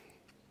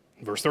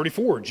 Verse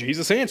 34,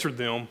 Jesus answered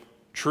them,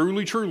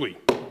 truly, truly.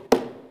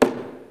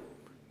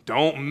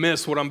 Don't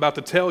miss what I'm about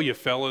to tell you,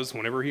 fellas.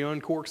 Whenever he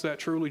uncorks that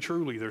truly,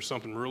 truly, there's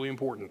something really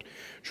important.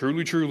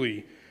 Truly,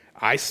 truly,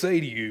 I say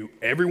to you,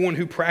 everyone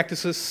who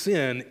practices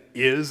sin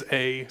is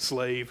a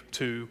slave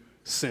to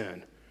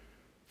sin.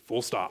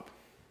 Full stop.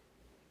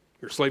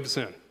 You're a slave to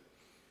sin.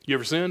 You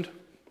ever sinned?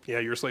 Yeah,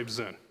 you're a slave to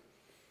sin.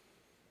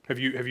 Have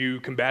you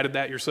combated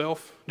that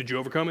yourself? Did you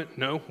overcome it?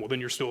 No? Well, then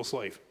you're still a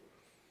slave.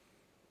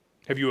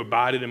 Have you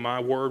abided in my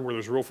word where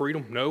there's real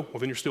freedom? No? Well,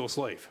 then you're still a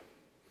slave.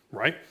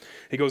 Right?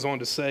 He goes on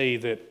to say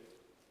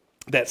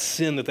that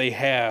sin that they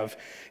have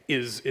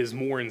is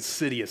more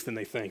insidious than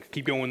they think.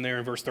 Keep going there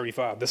in verse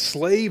 35. The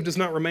slave does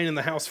not remain in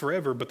the house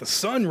forever, but the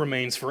son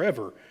remains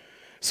forever.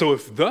 So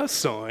if the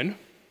son,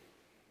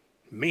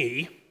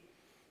 me,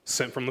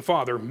 sent from the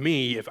Father,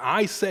 me, if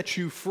I set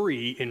you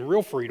free in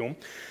real freedom,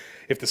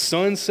 if the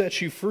Son sets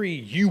you free,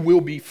 you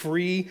will be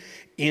free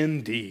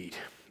indeed.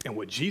 And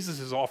what Jesus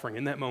is offering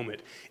in that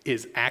moment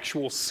is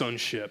actual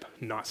sonship,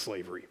 not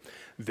slavery.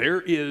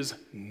 There is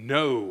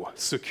no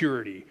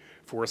security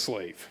for a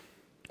slave.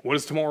 What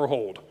does tomorrow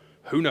hold?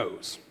 Who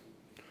knows?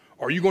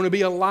 Are you going to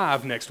be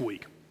alive next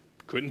week?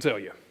 Couldn't tell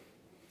you.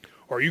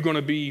 Are you going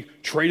to be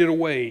traded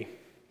away?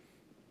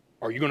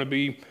 Are you going to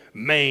be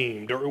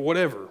maimed or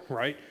whatever,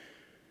 right?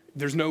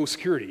 There's no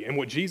security. And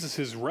what Jesus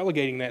is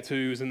relegating that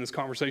to is in this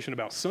conversation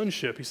about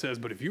sonship, he says,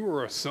 but if you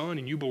are a son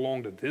and you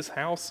belong to this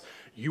house,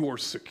 you are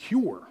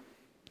secure.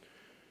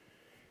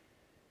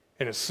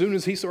 And as soon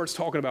as he starts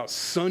talking about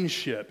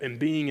sonship and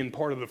being in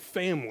part of the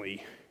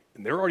family,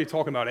 and they're already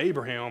talking about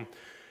Abraham,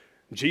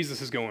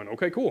 Jesus is going,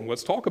 okay, cool,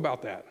 let's talk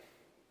about that.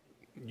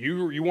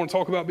 You want to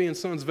talk about being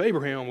sons of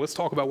Abraham, let's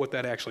talk about what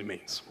that actually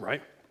means,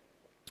 right?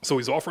 So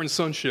he's offering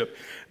sonship,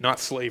 not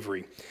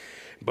slavery.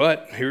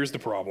 But here's the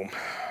problem.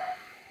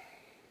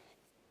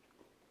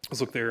 Let's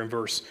look there in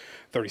verse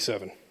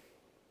 37.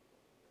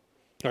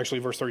 Actually,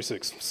 verse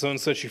 36. Son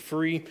sets you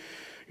free.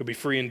 You'll be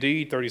free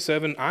indeed.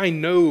 37. I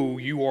know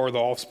you are the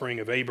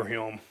offspring of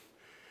Abraham.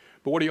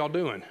 But what are y'all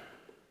doing?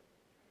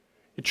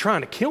 You're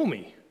trying to kill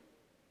me.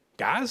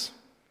 Guys,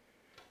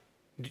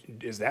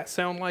 does that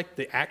sound like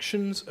the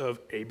actions of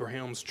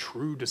Abraham's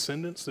true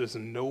descendants, this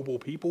noble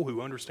people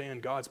who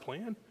understand God's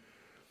plan?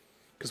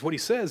 Because what he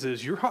says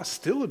is your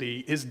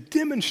hostility is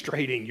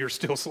demonstrating you're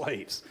still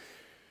slaves.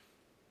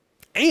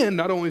 And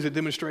not only is it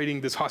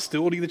demonstrating this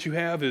hostility that you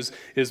have is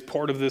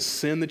part of this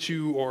sin that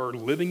you are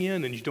living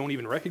in and you don't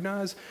even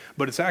recognize,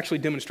 but it's actually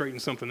demonstrating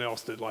something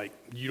else that like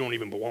you don't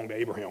even belong to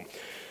Abraham.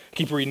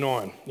 Keep reading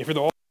on. If you're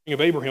the offspring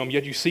of Abraham,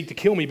 yet you seek to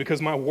kill me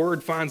because my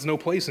word finds no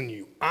place in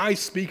you. I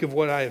speak of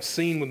what I have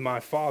seen with my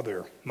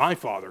father,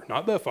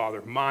 not the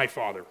father, my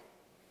father.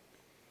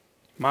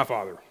 My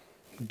father,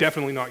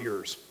 definitely not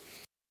yours.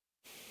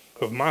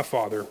 Of my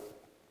father,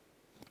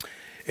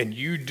 and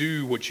you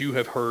do what you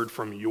have heard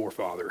from your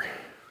father.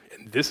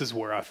 And this is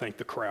where I think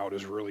the crowd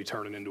is really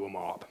turning into a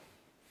mob.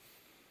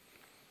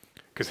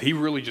 Because he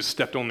really just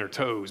stepped on their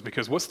toes.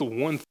 Because what's the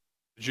one thing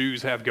the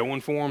Jews have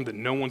going for them that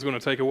no one's going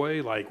to take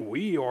away? Like,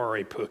 we are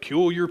a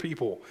peculiar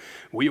people.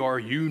 We are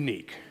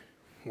unique.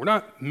 We're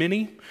not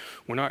many.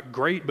 We're not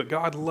great, but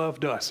God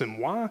loved us. And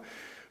why?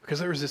 Because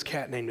there was this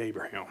cat named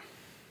Abraham.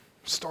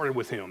 Started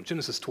with him,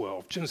 Genesis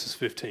 12, Genesis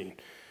 15.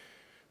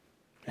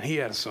 And he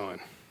had a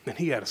son. And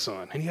he had a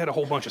son, and he had a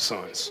whole bunch of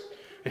sons.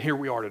 And here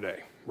we are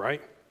today,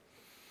 right?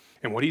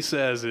 And what he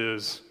says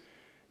is,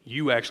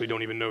 you actually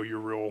don't even know your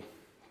real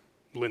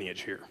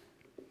lineage here.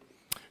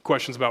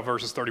 Questions about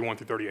verses 31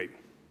 through 38?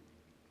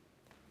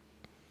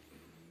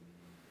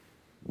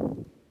 We're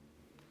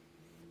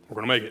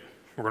going to make it.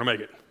 We're going to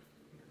make it.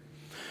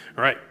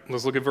 All right,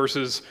 let's look at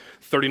verses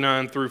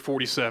 39 through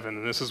 47.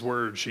 And this is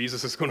where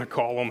Jesus is going to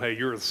call them, hey,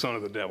 you're the son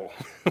of the devil,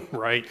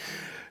 right?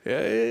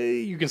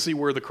 You can see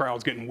where the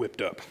crowd's getting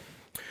whipped up.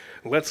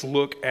 Let's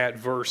look at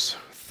verse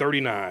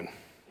 39.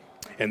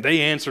 And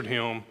they answered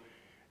him,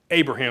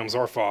 Abraham's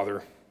our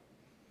father.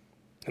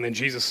 And then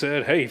Jesus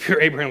said, hey, if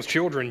you're Abraham's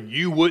children,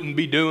 you wouldn't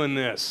be doing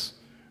this,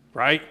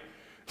 right?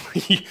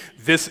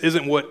 This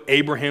isn't what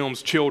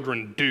Abraham's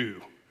children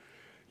do,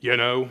 you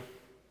know?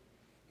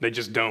 They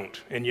just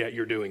don't, and yet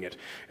you're doing it.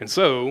 And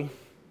so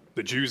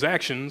the Jews'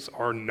 actions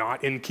are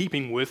not in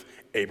keeping with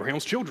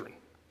Abraham's children.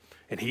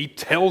 And he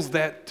tells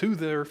that to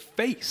their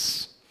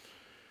face,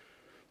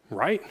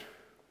 right?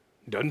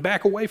 Doesn't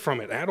back away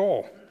from it at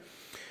all.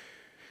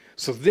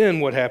 So then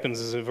what happens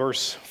is in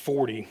verse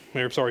 41.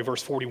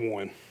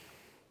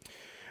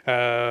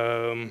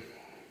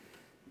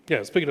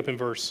 Let's pick it up in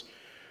verse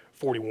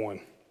 41.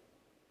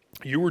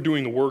 You were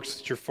doing the works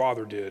that your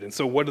father did. And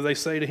so what do they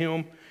say to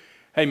him?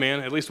 Hey, man,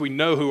 at least we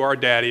know who our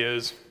dad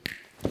is.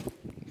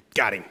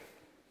 Got him.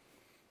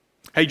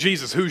 Hey,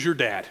 Jesus, who's your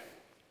dad?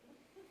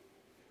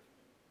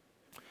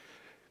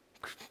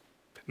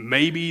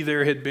 Maybe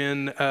there had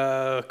been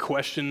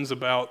questions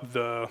about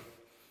the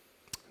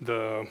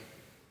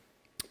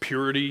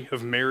purity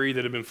of Mary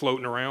that had been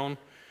floating around.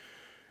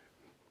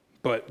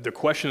 But the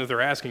question that they're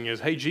asking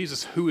is, hey,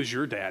 Jesus, who is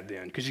your dad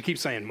then? Because you keep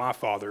saying my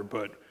father,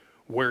 but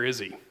where is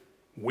he?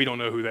 We don't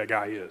know who that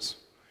guy is.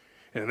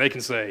 And they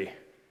can say,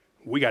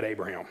 we got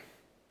Abraham.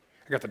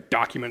 I got the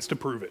documents to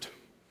prove it,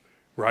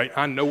 right?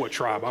 I know what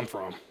tribe I'm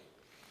from.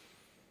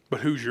 But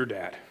who's your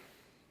dad?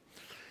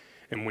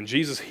 And when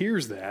Jesus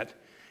hears that,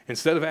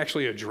 instead of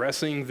actually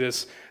addressing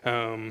this,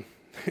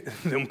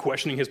 them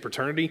questioning his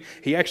paternity,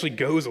 he actually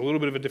goes a little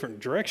bit of a different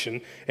direction,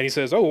 and he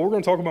says, oh, we're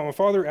going to talk about my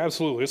father?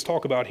 Absolutely, let's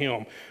talk about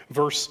him.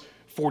 Verse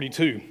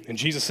 42, and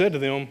Jesus said to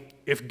them,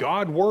 if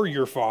God were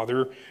your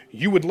father,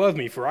 you would love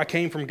me, for I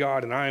came from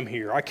God and I am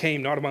here. I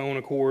came not of my own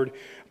accord,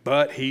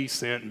 but he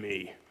sent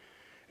me.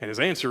 And his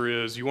answer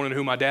is, you want to know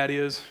who my dad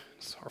is?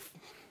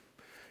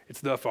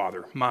 It's the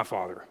Father, my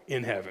Father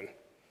in heaven.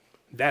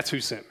 That's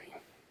who sent me.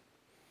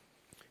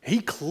 He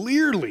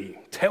clearly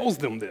tells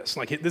them this.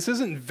 Like, this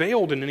isn't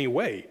veiled in any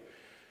way.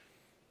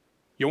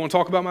 You want to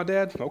talk about my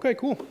dad? Okay,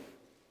 cool.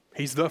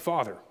 He's the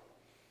Father,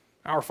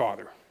 our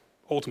Father,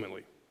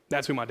 ultimately.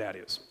 That's who my dad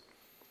is.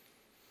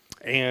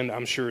 And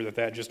I'm sure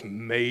that just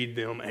made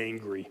them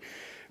angry.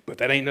 But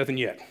that ain't nothing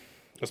yet.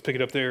 Let's pick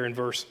it up there in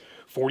verse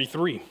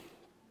 43.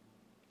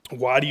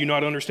 Why do you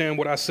not understand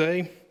what I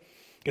say?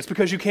 It's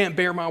because you can't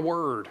bear my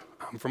word.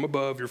 I'm from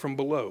above, you're from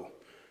below.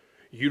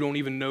 You don't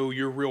even know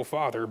your real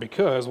father,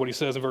 because what he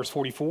says in verse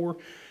 44,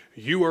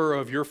 you are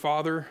of your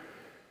father,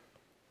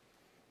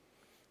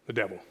 the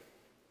devil.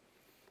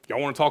 Y'all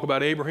want to talk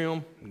about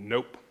Abraham?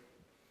 Nope.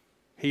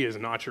 He is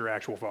not your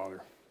actual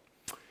father.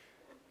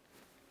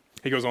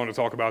 He goes on to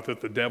talk about that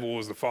the devil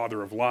is the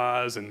father of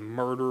lies and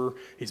murder.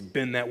 He's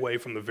been that way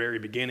from the very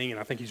beginning, and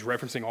I think he's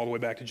referencing all the way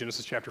back to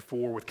Genesis chapter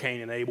 4 with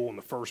Cain and Abel and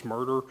the first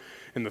murder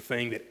and the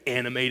thing that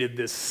animated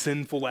this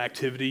sinful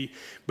activity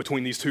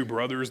between these two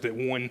brothers, that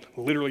one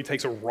literally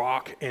takes a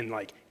rock and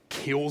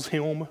kills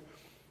him.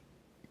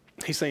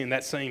 He's saying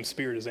that same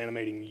spirit is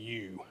animating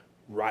you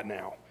right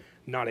now,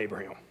 not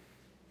Abraham.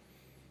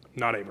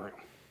 Not Abraham.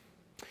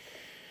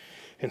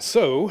 And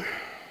so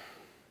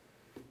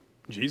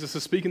Jesus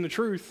is speaking the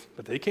truth,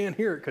 but they can't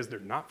hear it because they're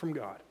not from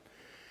God.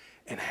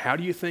 And how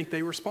do you think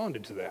they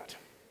responded to that?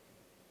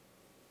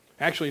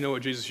 Actually, you know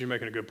what, Jesus, you're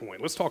making a good point.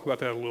 Let's talk about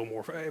that a little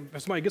more. Hey,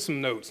 somebody get some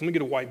notes. Let me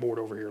get a whiteboard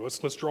over here.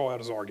 Let's draw out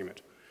his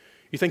argument.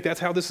 You think that's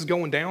how this is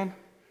going down?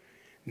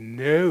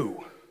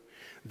 No.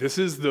 This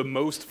is the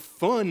most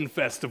fun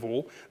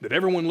festival that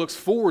everyone looks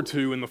forward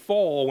to in the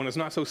fall when it's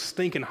not so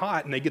stinking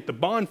hot and they get the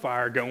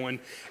bonfire going,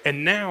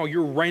 and now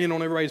you're raining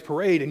on everybody's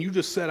parade and you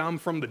just said I'm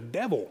from the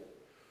devil.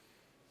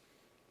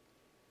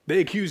 They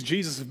accused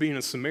Jesus of being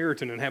a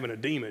Samaritan and having a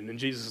demon, and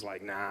Jesus is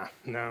like, nah,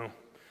 no.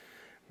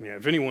 Yeah,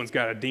 if anyone's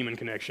got a demon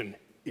connection,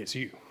 it's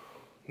you,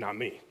 not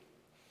me.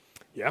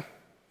 Yeah?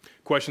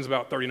 Questions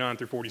about 39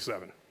 through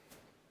 47?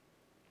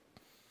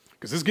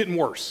 Because this is getting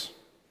worse.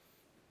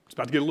 It's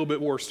about to get a little bit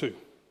worse too.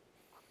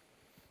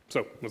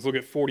 So let's look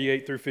at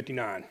 48 through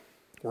 59.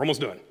 We're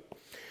almost done.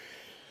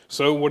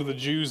 So what do the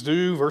Jews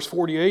do? Verse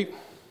 48,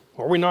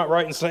 are we not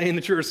right in saying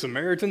that you're a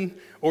Samaritan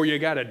or you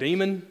got a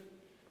demon?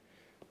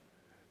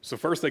 So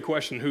first they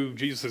questioned who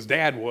Jesus'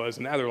 dad was,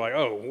 and now they're like,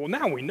 oh, well,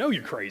 now we know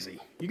you're crazy.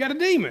 You got a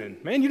demon.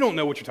 Man, you don't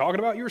know what you're talking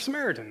about. You're a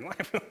Samaritan.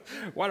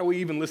 Why do we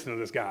even listen to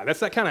this guy? That's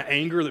that kind of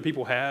anger that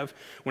people have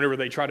whenever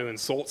they try to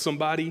insult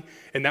somebody,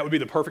 and that would be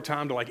the perfect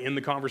time to end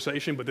the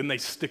conversation, but then they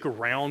stick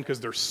around because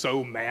they're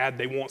so mad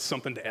they want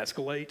something to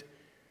escalate.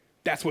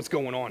 That's what's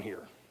going on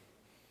here.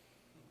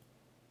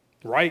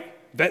 Right?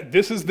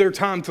 This is their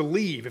time to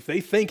leave. If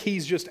they think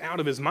he's just out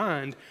of his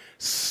mind,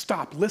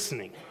 stop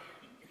listening.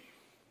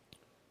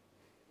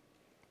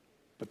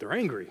 but they're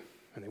angry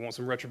and they want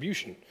some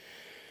retribution.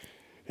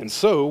 And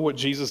so what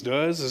Jesus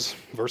does is,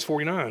 verse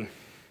 49,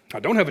 I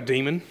don't have a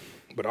demon,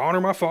 but I honor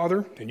my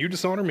Father, and you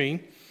dishonor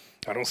me.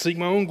 I don't seek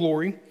my own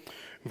glory.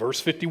 Verse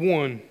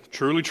 51,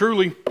 truly,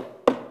 truly,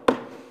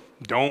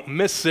 don't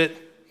miss it.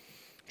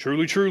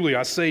 Truly, truly,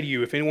 I say to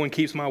you, if anyone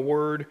keeps my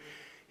word,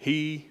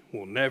 he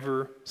will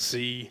never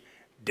see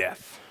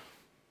death.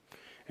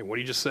 And what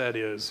he just said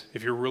is,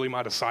 if you're really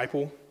my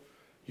disciple,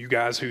 you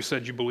guys who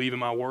said you believe in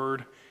my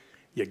word,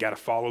 you got to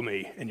follow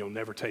me, and you'll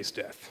never taste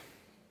death.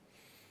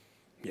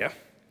 Yeah.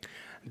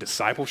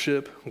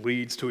 Discipleship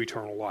leads to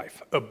eternal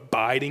life.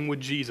 Abiding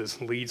with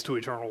Jesus leads to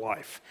eternal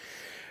life.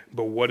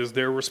 But what is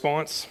their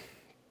response?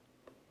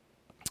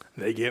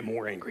 They get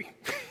more angry.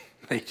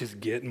 They just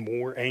get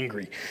more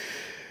angry.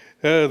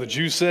 The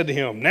Jews said to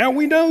him, now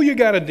we know you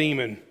got a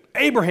demon.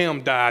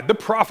 Abraham died. The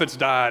prophets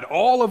died.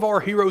 All of our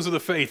heroes of the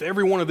faith,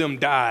 every one of them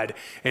died.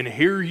 And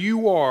here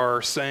you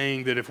are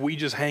saying that if we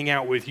just hang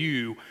out with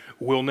you,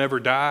 we'll never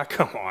die?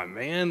 Come on,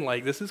 man.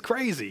 Like, this is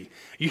crazy.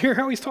 You hear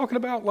how he's talking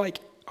about, like,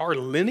 our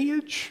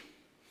lineage?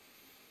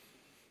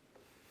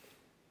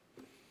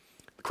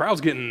 The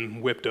crowd's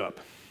getting whipped up.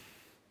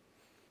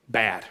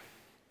 Bad.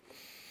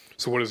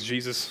 So what does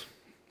Jesus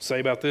say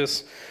about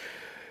this?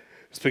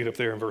 Let's pick it up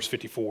there in verse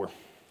 54.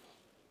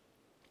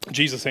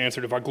 Jesus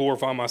answered, if I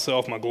glorify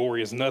myself, my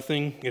glory is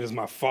nothing. It is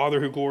my Father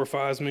who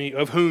glorifies me,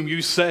 of whom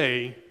you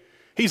say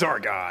he's our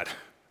God.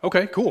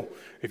 Okay, cool.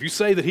 If you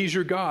say that he's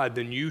your God,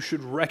 then you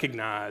should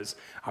recognize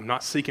I'm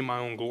not seeking my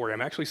own glory.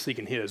 I'm actually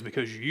seeking his,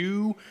 because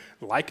you,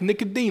 like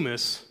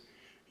Nicodemus,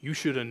 you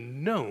should have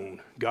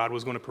known God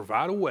was going to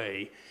provide a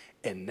way,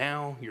 and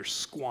now you're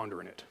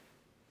squandering it.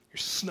 You're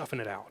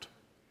snuffing it out,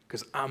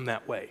 because I'm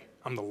that way.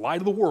 I'm the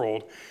light of the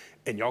world,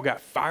 and y'all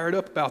got fired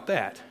up about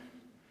that.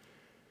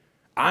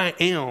 I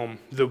am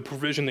the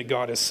provision that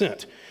God has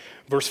sent.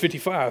 Verse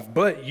 55,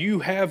 but you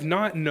have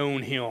not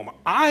known him.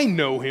 I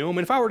know him, and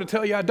if I were to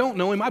tell you I don't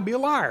know him, I'd be a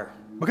liar,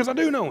 because I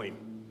do know him.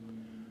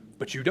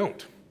 But you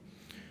don't.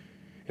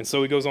 And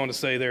so he goes on to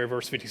say there in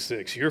verse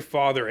 56, your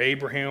father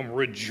Abraham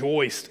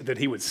rejoiced that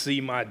he would see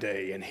my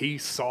day, and he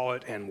saw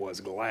it and was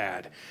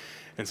glad.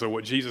 And so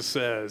what Jesus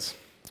says,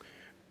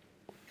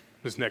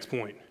 this next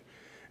point,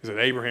 is that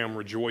Abraham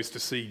rejoiced to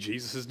see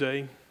Jesus'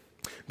 day.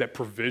 That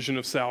provision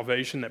of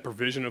salvation, that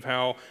provision of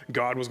how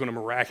God was going to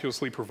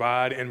miraculously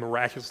provide and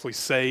miraculously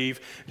save.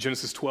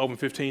 Genesis 12 and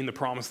 15, the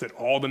promise that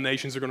all the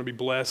nations are going to be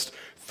blessed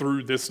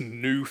through this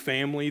new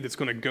family that's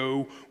going to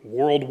go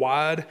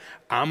worldwide.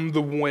 I'm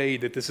the way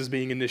that this is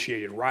being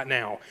initiated right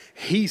now.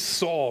 He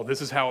saw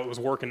this is how it was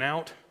working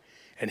out,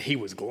 and he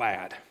was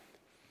glad.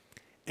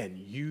 And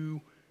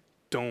you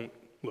don't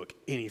look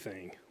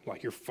anything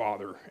like your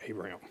father,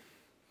 Abraham.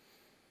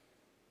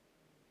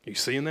 You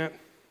seeing that?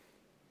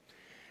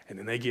 And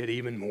then they get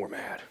even more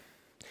mad.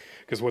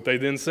 Because what they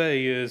then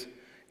say is,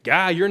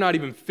 guy, you're not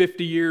even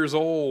 50 years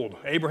old.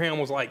 Abraham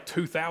was like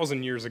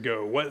 2,000 years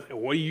ago. What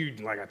are you,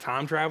 like a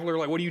time traveler?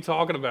 Like, what are you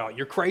talking about?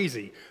 You're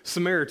crazy.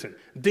 Samaritan,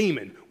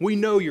 demon, we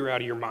know you're out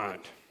of your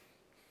mind.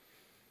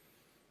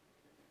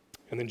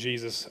 And then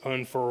Jesus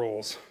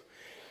unfurls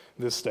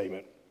this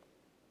statement.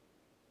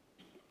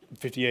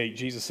 58,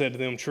 Jesus said to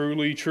them,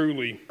 truly,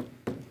 truly,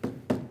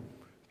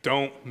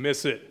 don't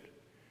miss it.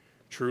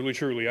 Truly,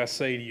 truly, I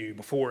say to you,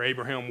 before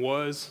Abraham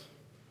was,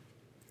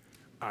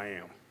 I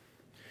am.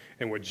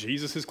 And what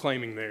Jesus is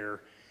claiming there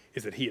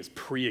is that he is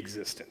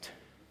pre-existent.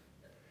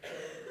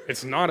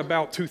 It's not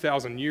about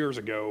 2,000 years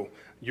ago.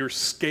 Your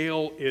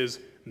scale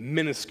is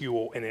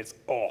minuscule and it's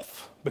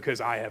off,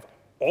 because I have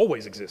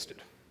always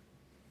existed.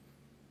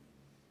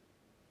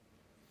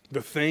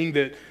 The thing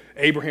that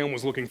Abraham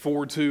was looking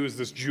forward to is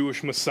this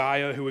Jewish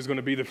Messiah who is going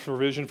to be the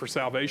provision for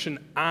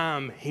salvation.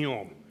 I'm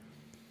him.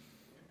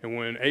 And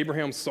when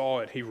Abraham saw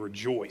it, he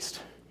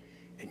rejoiced.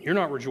 And you're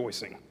not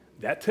rejoicing.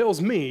 That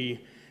tells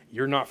me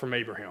you're not from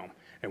Abraham.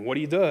 And what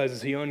he does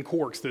is he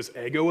uncorks this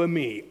ego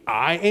eimi,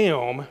 I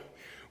am,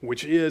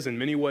 which is in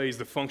many ways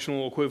the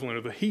functional equivalent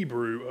of the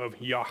Hebrew of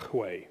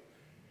Yahweh.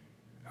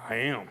 I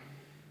am.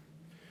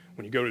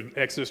 When you go to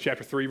Exodus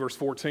chapter 3, verse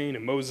 14,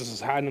 and Moses is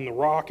hiding in the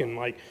rock, and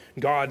like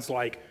God's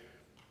like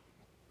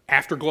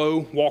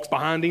afterglow walks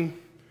behind him.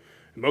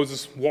 And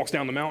Moses walks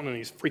down the mountain and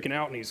he's freaking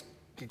out and he's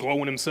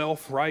glowing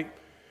himself, right?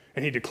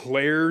 And he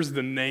declares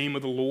the name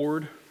of the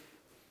Lord.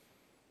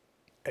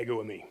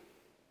 Ego eimi.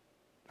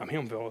 I'm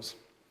him, fellas.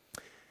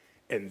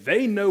 And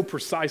they know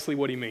precisely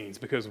what he means,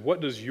 because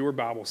what does your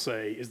Bible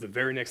say is the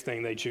very next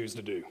thing they choose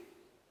to do?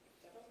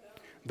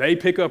 They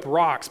pick up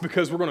rocks,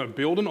 because we're going to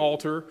build an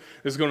altar.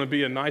 There's going to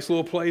be a nice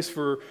little place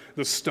for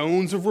the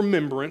stones of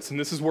remembrance, and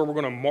this is where we're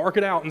going to mark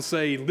it out and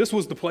say, this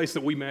was the place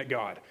that we met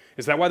God.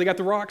 Is that why they got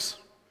the rocks?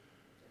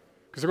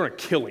 Because they're going to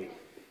kill him.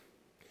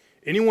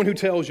 Anyone who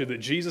tells you that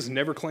Jesus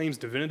never claims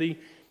divinity,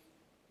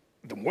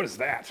 then what is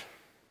that?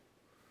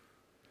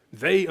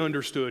 They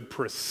understood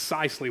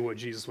precisely what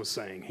Jesus was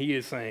saying. He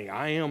is saying,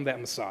 I am that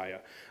Messiah.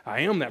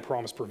 I am that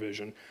promised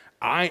provision.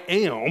 I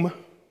am,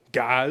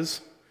 guys.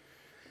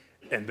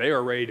 And they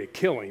are ready to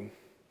kill him.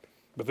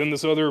 But then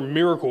this other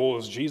miracle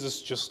is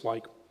Jesus just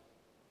like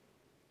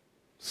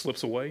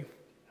slips away.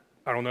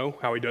 I don't know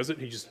how he does it.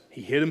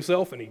 He hit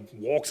himself and he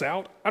walks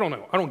out. I don't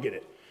know. I don't get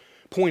it.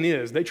 Point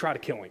is, they try to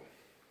kill him.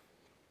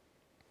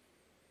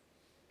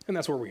 And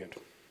that's where we end.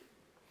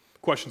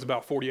 Questions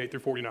about 48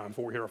 through 49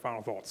 before we hear our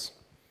final thoughts.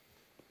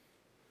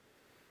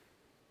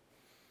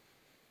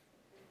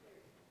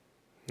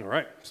 All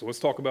right, so let's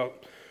talk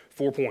about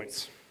 4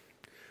 points.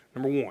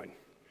 Number 1,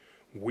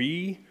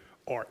 we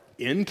are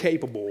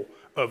incapable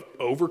of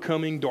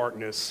overcoming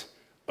darkness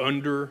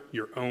under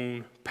your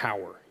own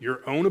power,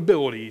 your own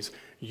abilities.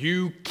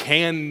 You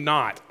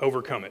cannot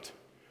overcome it.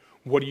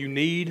 What do you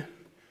need?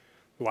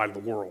 The light of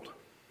the world.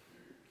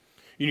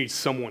 You need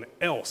someone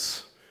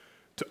else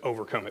to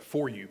overcome it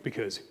for you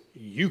because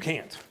you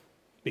can't,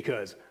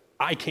 because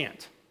I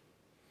can't.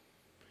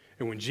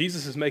 And when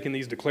Jesus is making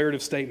these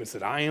declarative statements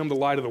that I am the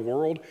light of the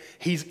world,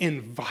 he's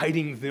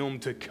inviting them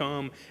to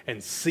come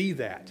and see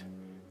that.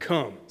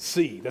 Come,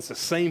 see. That's the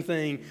same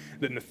thing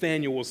that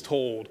Nathanael was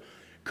told.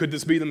 Could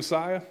this be the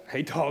Messiah?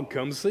 Hey, dog,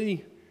 come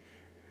see.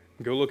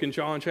 Go look in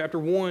John chapter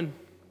 1.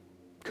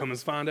 Come and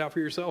find out for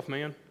yourself,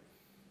 man.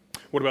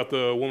 What about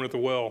the woman at the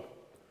well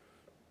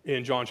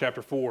in John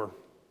chapter 4?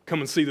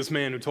 Come and see this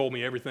man who told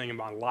me everything in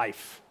my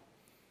life.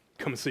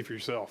 Come and see for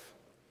yourself.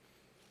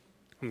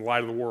 I'm the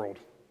light of the world.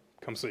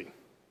 Come see.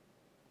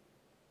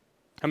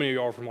 How many of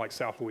y'all are from like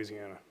South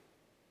Louisiana?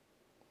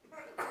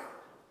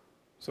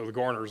 So the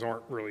Garners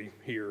aren't really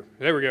here.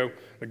 There we go.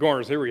 The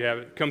Garners, here we have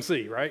it. Come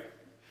see, right?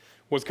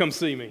 What's come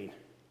see mean?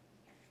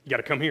 You got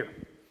to come here.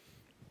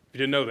 If you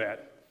didn't know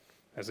that,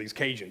 as these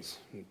Cajuns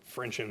and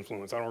French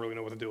influence, I don't really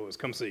know what the deal is.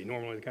 Come see.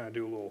 Normally they kind of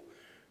do a little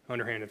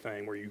underhanded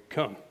thing where you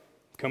come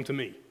to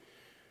me.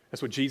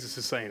 That's what Jesus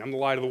is saying. I'm the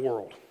light of the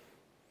world.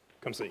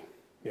 Come see.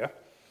 Yeah?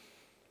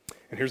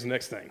 And here's the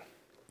next thing.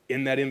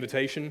 In that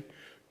invitation,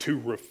 to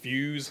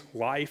refuse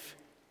life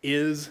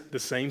is the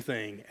same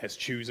thing as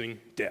choosing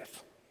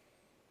death.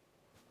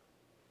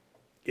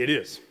 It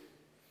is.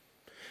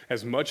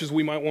 As much as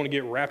we might want to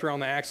get wrapped around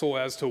the axle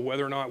as to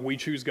whether or not we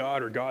choose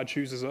God or God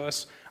chooses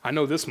us, I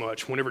know this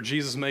much. Whenever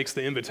Jesus makes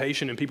the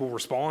invitation and people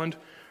respond,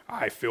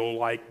 I feel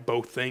like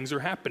both things are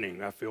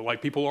happening. I feel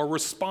like people are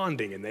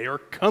responding and they are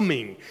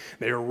coming.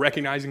 They are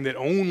recognizing that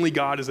only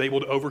God is able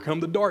to overcome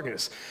the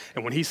darkness.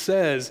 And when he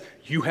says,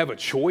 you have a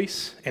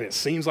choice, and it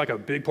seems like a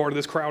big part of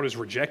this crowd is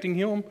rejecting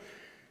him,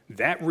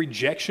 that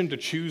rejection to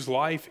choose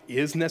life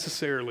is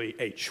necessarily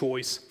a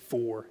choice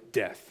for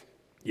death.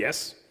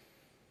 Yes?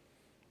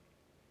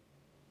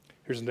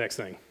 Here's the next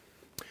thing.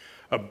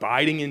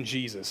 Abiding in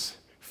Jesus,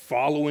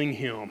 following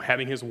him,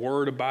 having his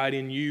word abide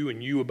in you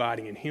and you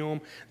abiding in him,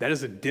 that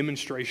is a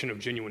demonstration of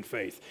genuine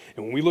faith.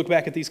 And when we look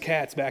back at these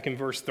cats back in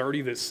verse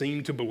 30 that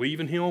seemed to believe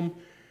in him,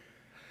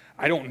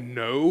 I don't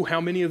know how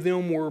many of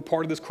them were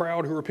part of this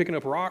crowd who were picking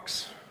up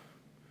rocks,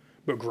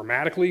 but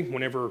grammatically,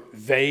 whenever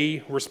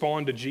they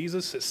respond to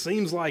Jesus, it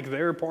seems like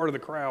they're part of the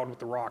crowd with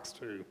the rocks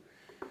too.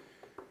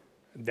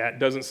 That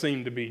doesn't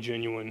seem to be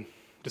genuine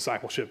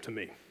discipleship to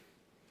me,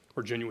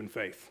 or genuine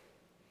faith.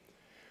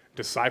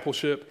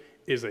 Discipleship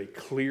is a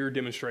clear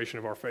demonstration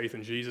of our faith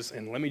in Jesus.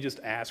 And let me just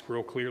ask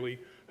real clearly,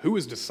 who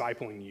is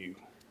discipling you?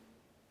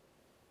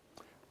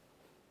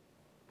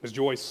 Ms.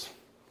 Joyce,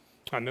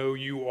 I know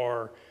you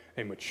are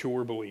a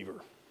mature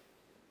believer.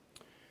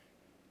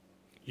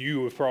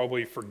 You have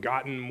probably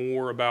forgotten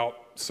more about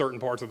certain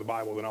parts of the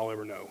Bible than I'll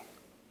ever know.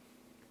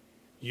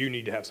 You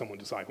need to have someone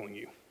discipling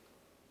you.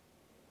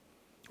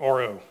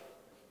 R.O.,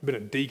 been a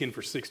deacon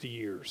for 60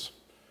 years.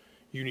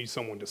 You need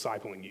someone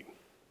discipling you.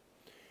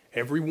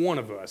 Every one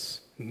of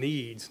us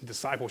needs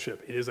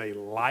discipleship. It is a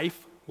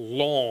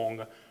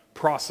lifelong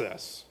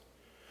process.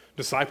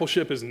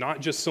 Discipleship is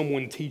not just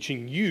someone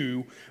teaching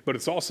you, but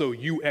it's also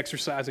you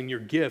exercising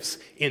your gifts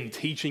in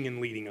teaching and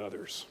leading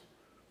others.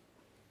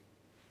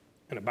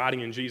 And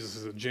abiding in Jesus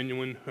is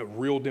a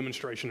real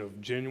demonstration of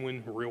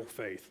genuine, real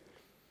faith.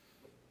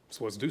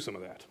 So let's do some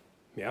of that.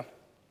 Yeah?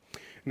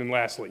 And then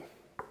lastly,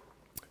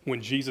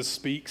 when Jesus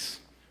speaks,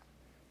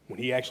 when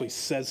he actually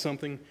says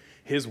something,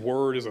 his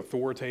word is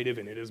authoritative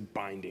and it is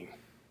binding.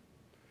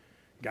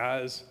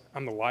 Guys,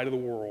 I'm the light of the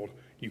world.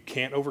 You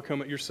can't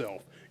overcome it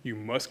yourself. You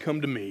must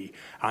come to me.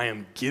 I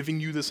am giving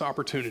you this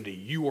opportunity.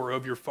 You are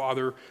of your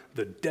father,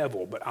 the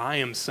devil, but I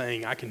am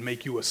saying I can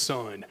make you a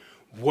son.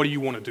 What do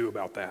you want to do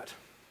about that?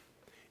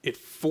 It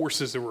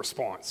forces a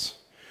response.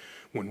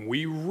 When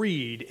we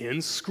read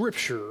in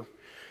Scripture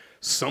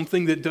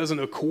something that doesn't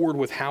accord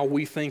with how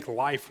we think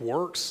life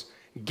works,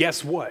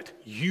 guess what?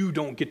 You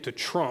don't get to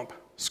trump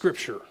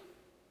Scripture.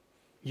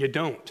 You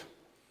don't.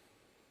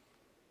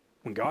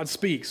 When God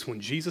speaks, when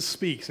Jesus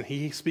speaks, and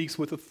he speaks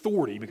with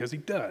authority, because he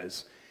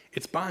does,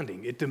 it's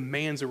binding. It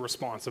demands a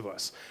response of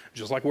us.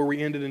 Just like where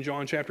we ended in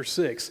John chapter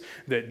 6,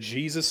 that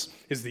Jesus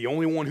is the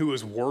only one who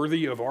is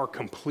worthy of our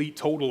complete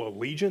total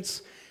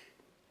allegiance,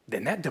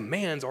 then that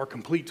demands our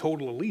complete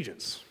total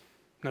allegiance.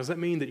 Now, does that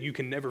mean that you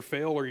can never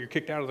fail or you're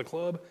kicked out of the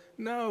club?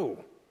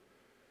 No.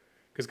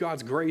 Because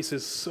God's grace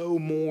is so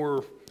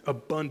more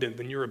abundant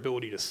than your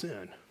ability to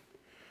sin.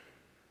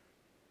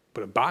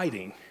 But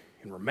abiding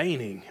and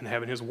remaining and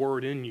having his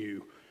word in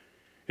you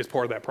is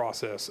part of that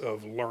process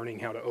of learning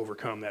how to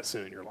overcome that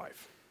sin in your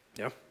life.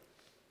 Yeah?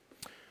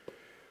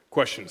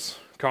 Questions,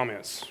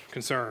 comments,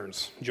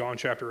 concerns? John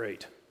chapter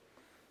 8.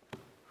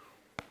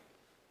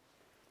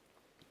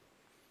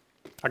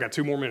 I got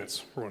 2 more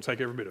minutes. We're going to take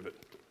every bit of it.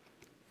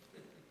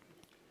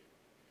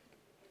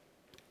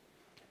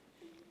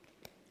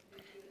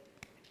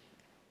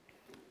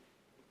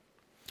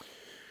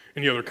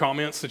 Any other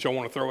comments that y'all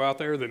want to throw out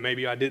there that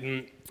maybe I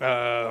didn't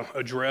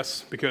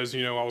address because,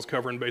 I was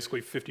covering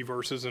basically 50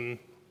 verses in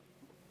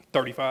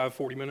 35,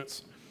 40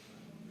 minutes?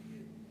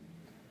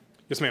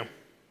 Yes, ma'am.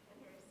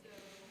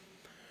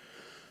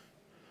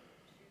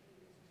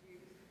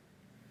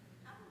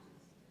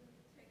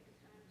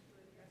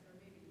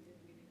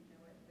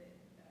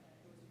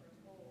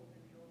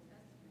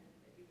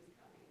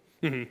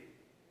 Mm-hmm.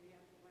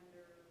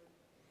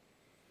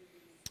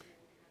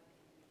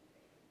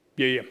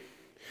 Yeah.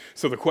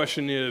 So the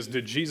question is,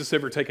 did Jesus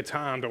ever take a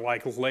time to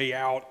lay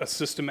out a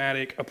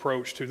systematic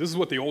approach to, this is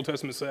what the Old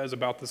Testament says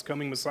about this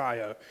coming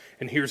Messiah,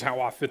 and here's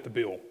how I fit the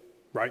bill,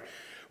 right?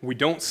 We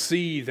don't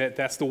see that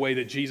that's the way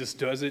that Jesus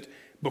does it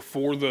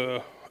before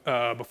the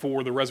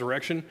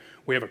resurrection.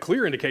 We have a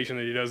clear indication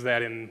that he does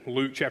that in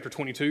Luke chapter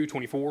 22,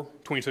 24,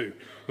 22,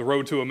 the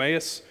road to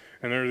Emmaus,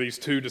 and there are these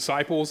 2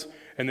 disciples,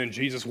 and then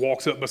Jesus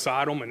walks up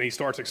beside them, and he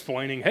starts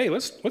explaining, hey,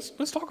 let's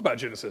talk about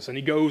Genesis, and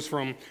he goes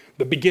from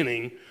the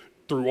beginning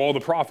through all the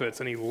prophets,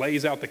 and he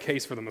lays out the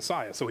case for the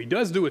Messiah. So he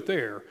does do it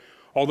there,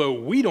 although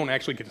we don't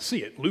actually get to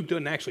see it. Luke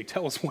doesn't actually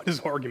tell us what his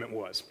argument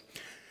was.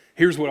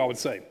 Here's what I would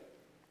say.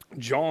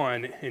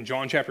 John, in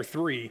John chapter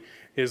 3,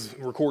 is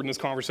recording this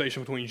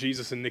conversation between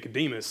Jesus and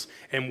Nicodemus,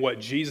 and what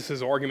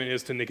Jesus' argument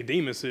is to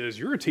Nicodemus is,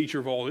 you're a teacher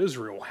of all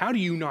Israel. How do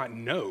you not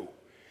know?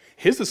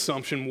 His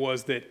assumption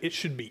was that it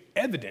should be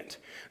evident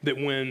that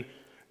when,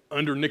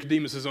 under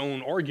Nicodemus'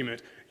 own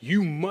argument,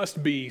 you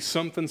must be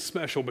something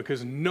special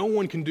because no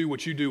one can do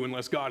what you do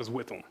unless God is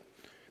with them.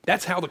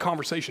 That's how the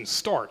conversation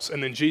starts.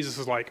 And then Jesus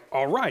is like,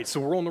 all right, so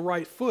we're on the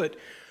right foot.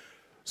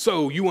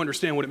 So you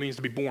understand what it means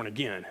to be born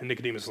again. And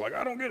Nicodemus is like,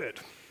 I don't get it.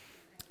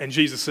 And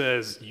Jesus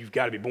says, you've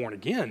got to be born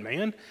again,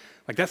 man.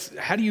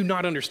 How do you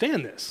not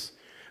understand this?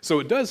 So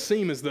it does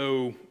seem as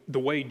though the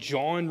way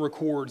John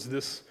records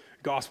this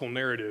gospel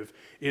narrative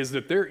is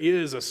that there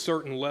is a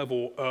certain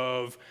level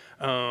of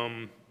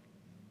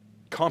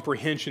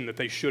comprehension that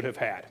they should have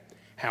had.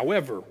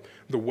 However,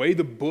 the way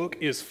the book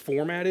is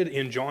formatted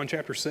in John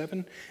chapter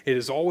 7, it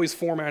is always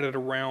formatted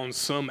around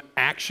some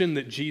action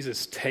that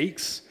Jesus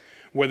takes,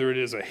 whether it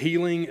is a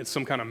healing, it's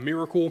some kind of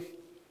miracle,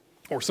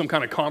 or some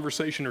kind of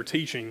conversation or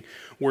teaching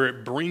where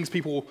it brings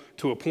people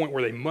to a point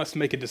where they must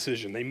make a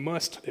decision.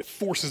 It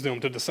forces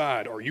them to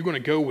decide, are you going to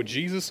go with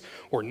Jesus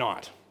or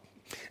not?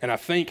 And I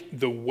think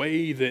the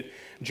way that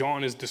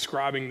John is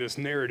describing this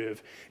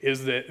narrative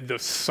is that the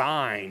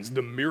signs,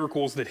 the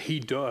miracles that he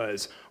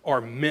does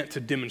are meant to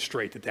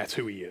demonstrate that that's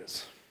who he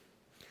is.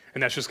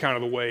 And that's just kind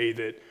of the way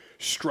that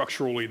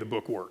structurally the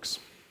book works.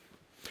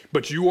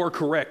 But you are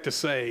correct to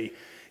say,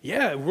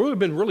 yeah, it would have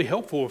been really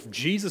helpful if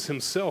Jesus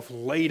himself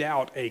laid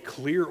out a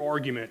clear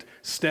argument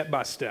step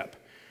by step.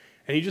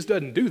 And he just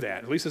doesn't do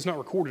that. At least it's not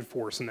recorded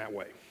for us in that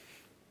way.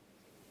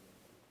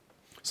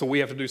 So we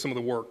have to do some of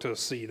the work to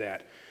see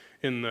that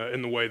in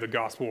the way the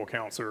gospel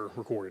accounts are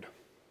recorded.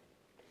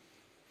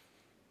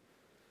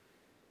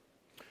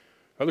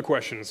 Other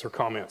questions or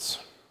comments?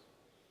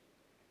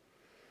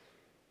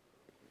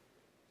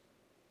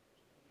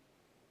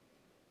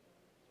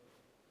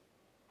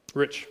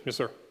 Rich, yes,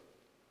 sir.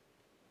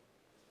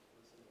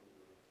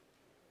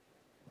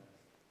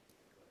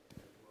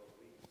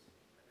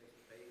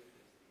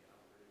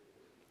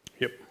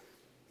 Yep.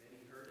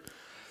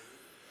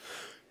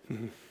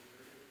 Mm-hmm.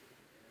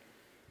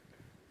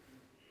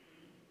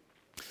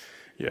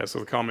 Yeah, so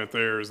the comment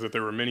there is that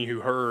there were many who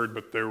heard,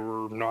 but there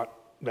were not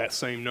that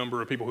same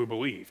number of people who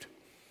believed.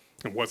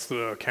 And what's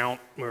to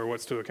account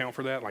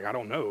for that? I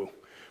don't know.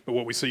 But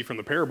what we see from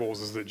the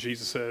parables is that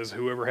Jesus says,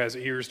 whoever has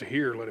ears to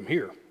hear, let him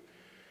hear.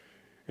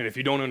 And if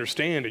you don't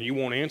understand and you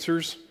want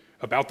answers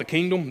about the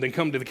kingdom, then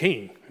come to the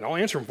king, and I'll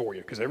answer them for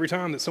you. Because every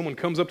time that someone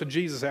comes up to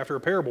Jesus after a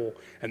parable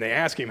and they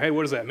ask him, hey,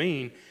 what does that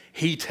mean?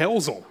 He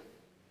tells them.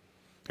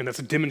 And that's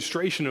a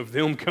demonstration of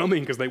them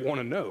coming because they want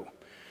to know.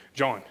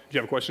 John, do you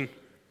have a question?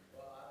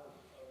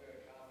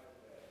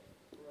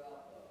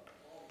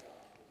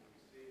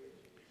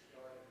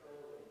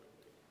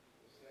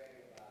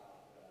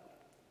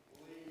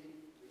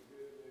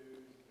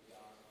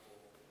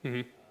 Mm-hmm.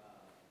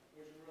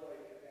 Which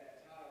really, at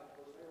that time, of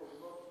course, they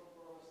were looking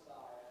for a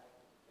Messiah,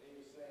 and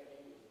he was saying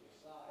he was the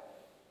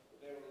Messiah,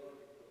 but they were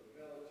looking for the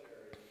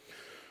military,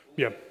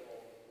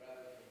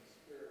 rather than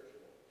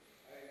spiritual.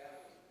 I think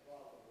that was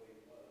probably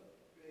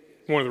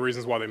one of the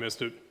reasons why they missed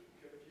it.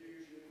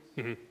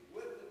 Confusions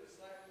with the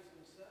disciples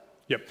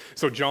themselves. Yep.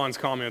 So John's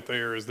comment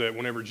there is that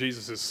whenever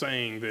Jesus is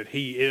saying that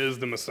he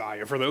is the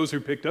Messiah, for those who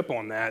picked up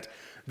on that,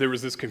 there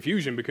was this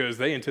confusion because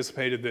they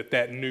anticipated that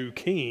that new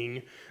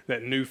king,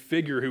 that new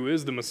figure who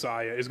is the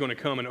Messiah, is going to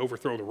come and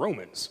overthrow the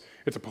Romans.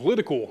 It's a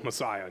political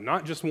Messiah,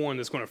 not just one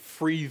that's going to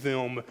free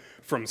them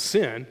from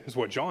sin, is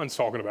what John's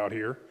talking about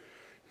here.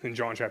 in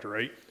John chapter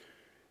 8,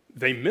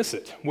 they miss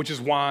it, which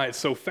is why it's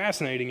so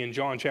fascinating in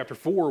John chapter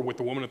 4 with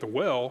the woman at the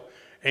well,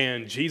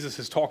 and Jesus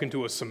is talking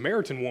to a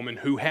Samaritan woman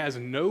who has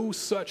no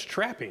such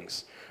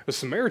trappings. The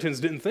Samaritans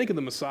didn't think of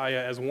the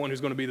Messiah as one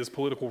who's going to be this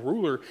political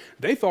ruler.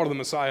 They thought of the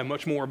Messiah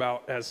much more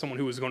about as someone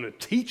who was going to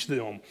teach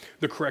them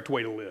the correct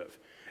way to live.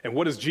 And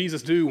what does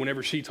Jesus do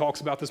whenever she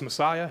talks about this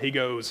Messiah? He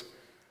goes,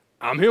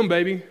 I'm him,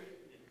 baby.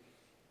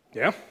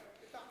 Yeah?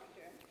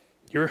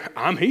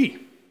 I'm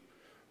he.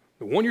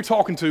 The one you're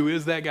talking to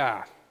is that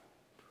guy.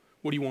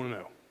 What do you want to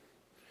know?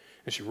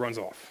 And she runs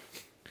off.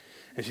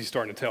 And she's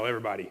starting to tell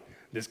everybody,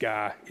 this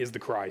guy is the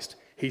Christ.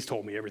 He's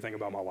told me everything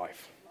about my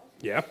life.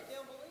 Yeah?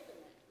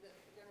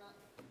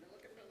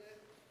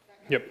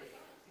 Yep,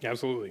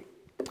 absolutely.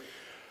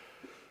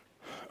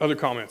 Other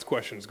comments,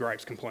 questions,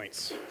 gripes,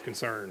 complaints,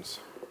 concerns?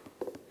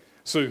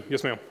 Sue,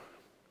 yes, ma'am.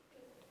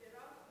 It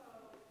also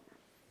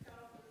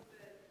tells us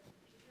that it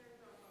depends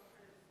on what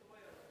kind of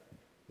soil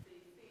the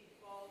seed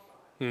falls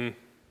on. Mm.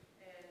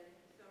 And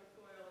some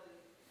soil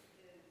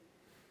is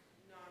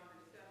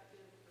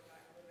non-receptive, for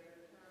lack of a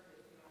better term.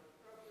 It's not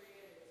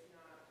appropriate. It's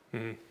not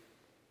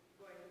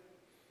going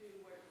to do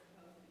what it's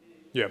supposed to do.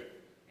 Yeah.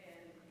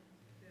 And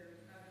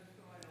there's other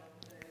soil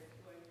that is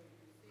going to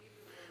receive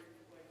the word,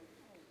 is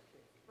going to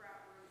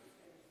sprout roots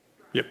and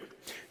sprout. Yep.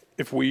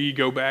 If we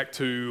go back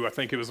to, I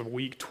think it was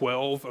week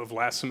 12 of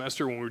last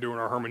semester when we were doing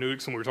our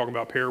hermeneutics and we were talking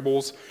about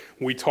parables,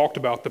 we talked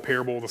about the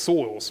parable of the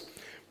soils.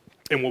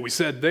 And what we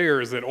said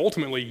there is that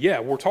ultimately, yeah,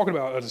 we're talking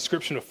about a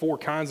description of 4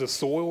 kinds of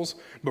soils,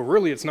 but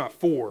really it's not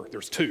 4,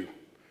 there's 2.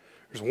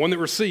 There's one that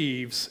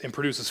receives and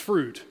produces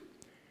fruit,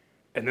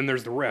 and then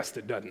there's the rest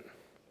that doesn't,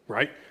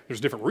 right?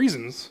 There's different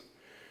reasons,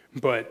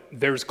 but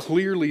there's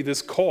clearly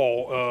this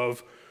call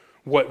of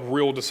what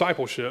real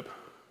discipleship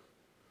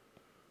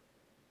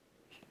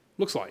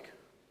looks like.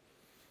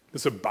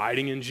 This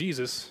abiding in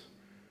Jesus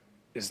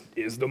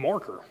is the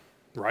marker,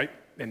 right?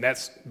 And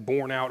that's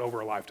borne out over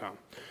a lifetime.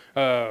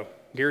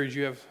 Gary, did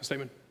you have a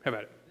statement? Have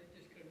at it.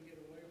 They just couldn't get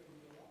away from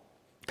the law.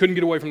 Couldn't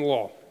get away from the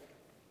law.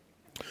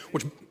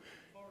 Which, As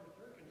far as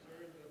they're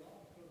concerned, the law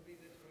is going to be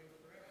this way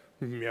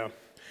forever. yeah.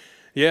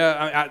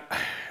 Yeah,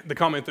 the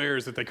comment there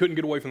is that they couldn't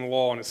get away from the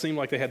law, and it seemed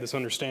like they had this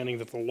understanding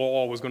that the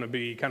law was going to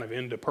be kind of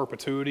into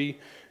perpetuity.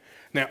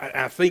 Now,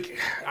 I think,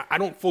 I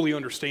don't fully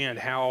understand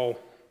how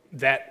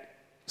that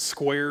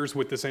squares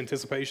with this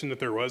anticipation that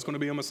there was going to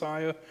be a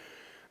Messiah.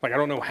 Like, I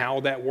don't know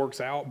how that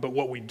works out, but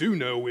what we do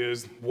know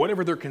is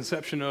whatever their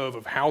conception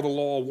of how the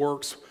law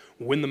works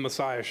when the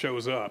Messiah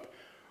shows up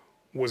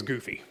was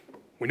goofy.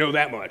 We know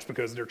that much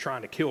because they're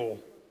trying to kill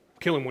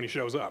him when he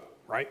shows up,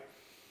 right?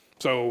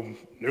 So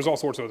there's all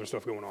sorts of other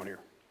stuff going on here.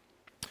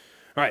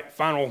 All right,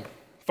 final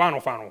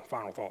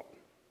thought.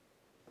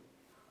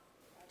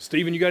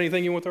 Stephen, you got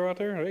anything you want to throw out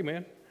there? Hey,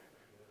 man,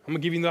 I'm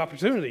going to give you the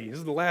opportunity. This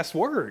is the last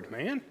word,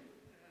 man.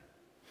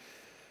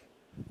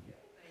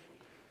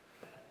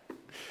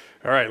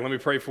 All right, let me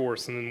pray for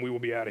us, and then we will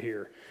be out of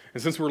here.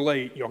 And since we're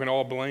late, y'all can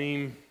all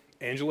blame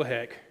Angela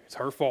Heck. It's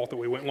her fault that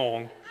we went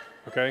long,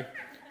 okay?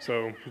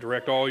 So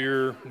direct all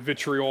your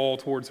vitriol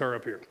towards her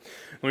up here.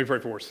 Let me pray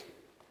for us.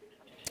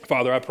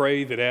 Father, I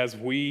pray that as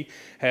we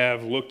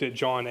have looked at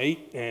John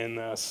 8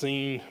 and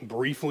seen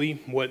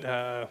briefly what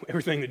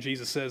everything that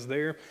Jesus says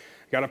there,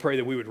 God, I pray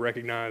that we would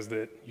recognize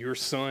that your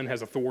Son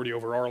has authority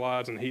over our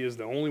lives, and he is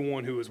the only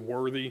one who is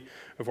worthy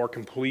of our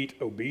complete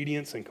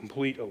obedience and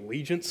complete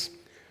allegiance.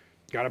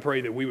 God, I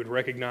pray that we would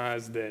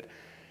recognize that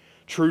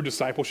true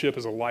discipleship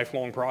is a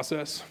lifelong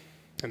process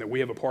and that we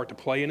have a part to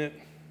play in it.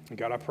 And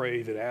God, I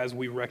pray that as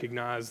we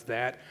recognize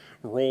that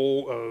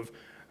role of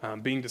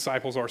being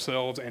disciples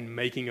ourselves and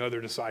making other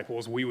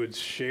disciples, we would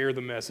share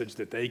the message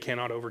that they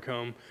cannot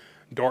overcome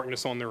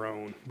darkness on their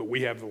own, but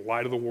we have the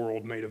light of the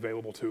world made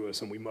available to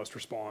us, and we must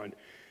respond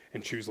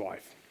and choose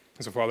life.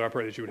 And so, Father, I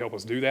pray that you would help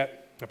us do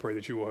that. I pray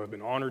that you will have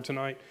been honored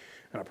tonight,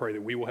 and I pray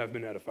that we will have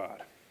been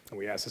edified. And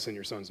we ask this in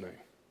your Son's name.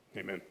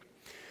 Amen.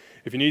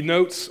 If you need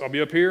notes, I'll be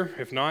up here.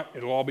 If not,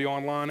 it'll all be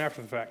online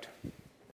after the fact.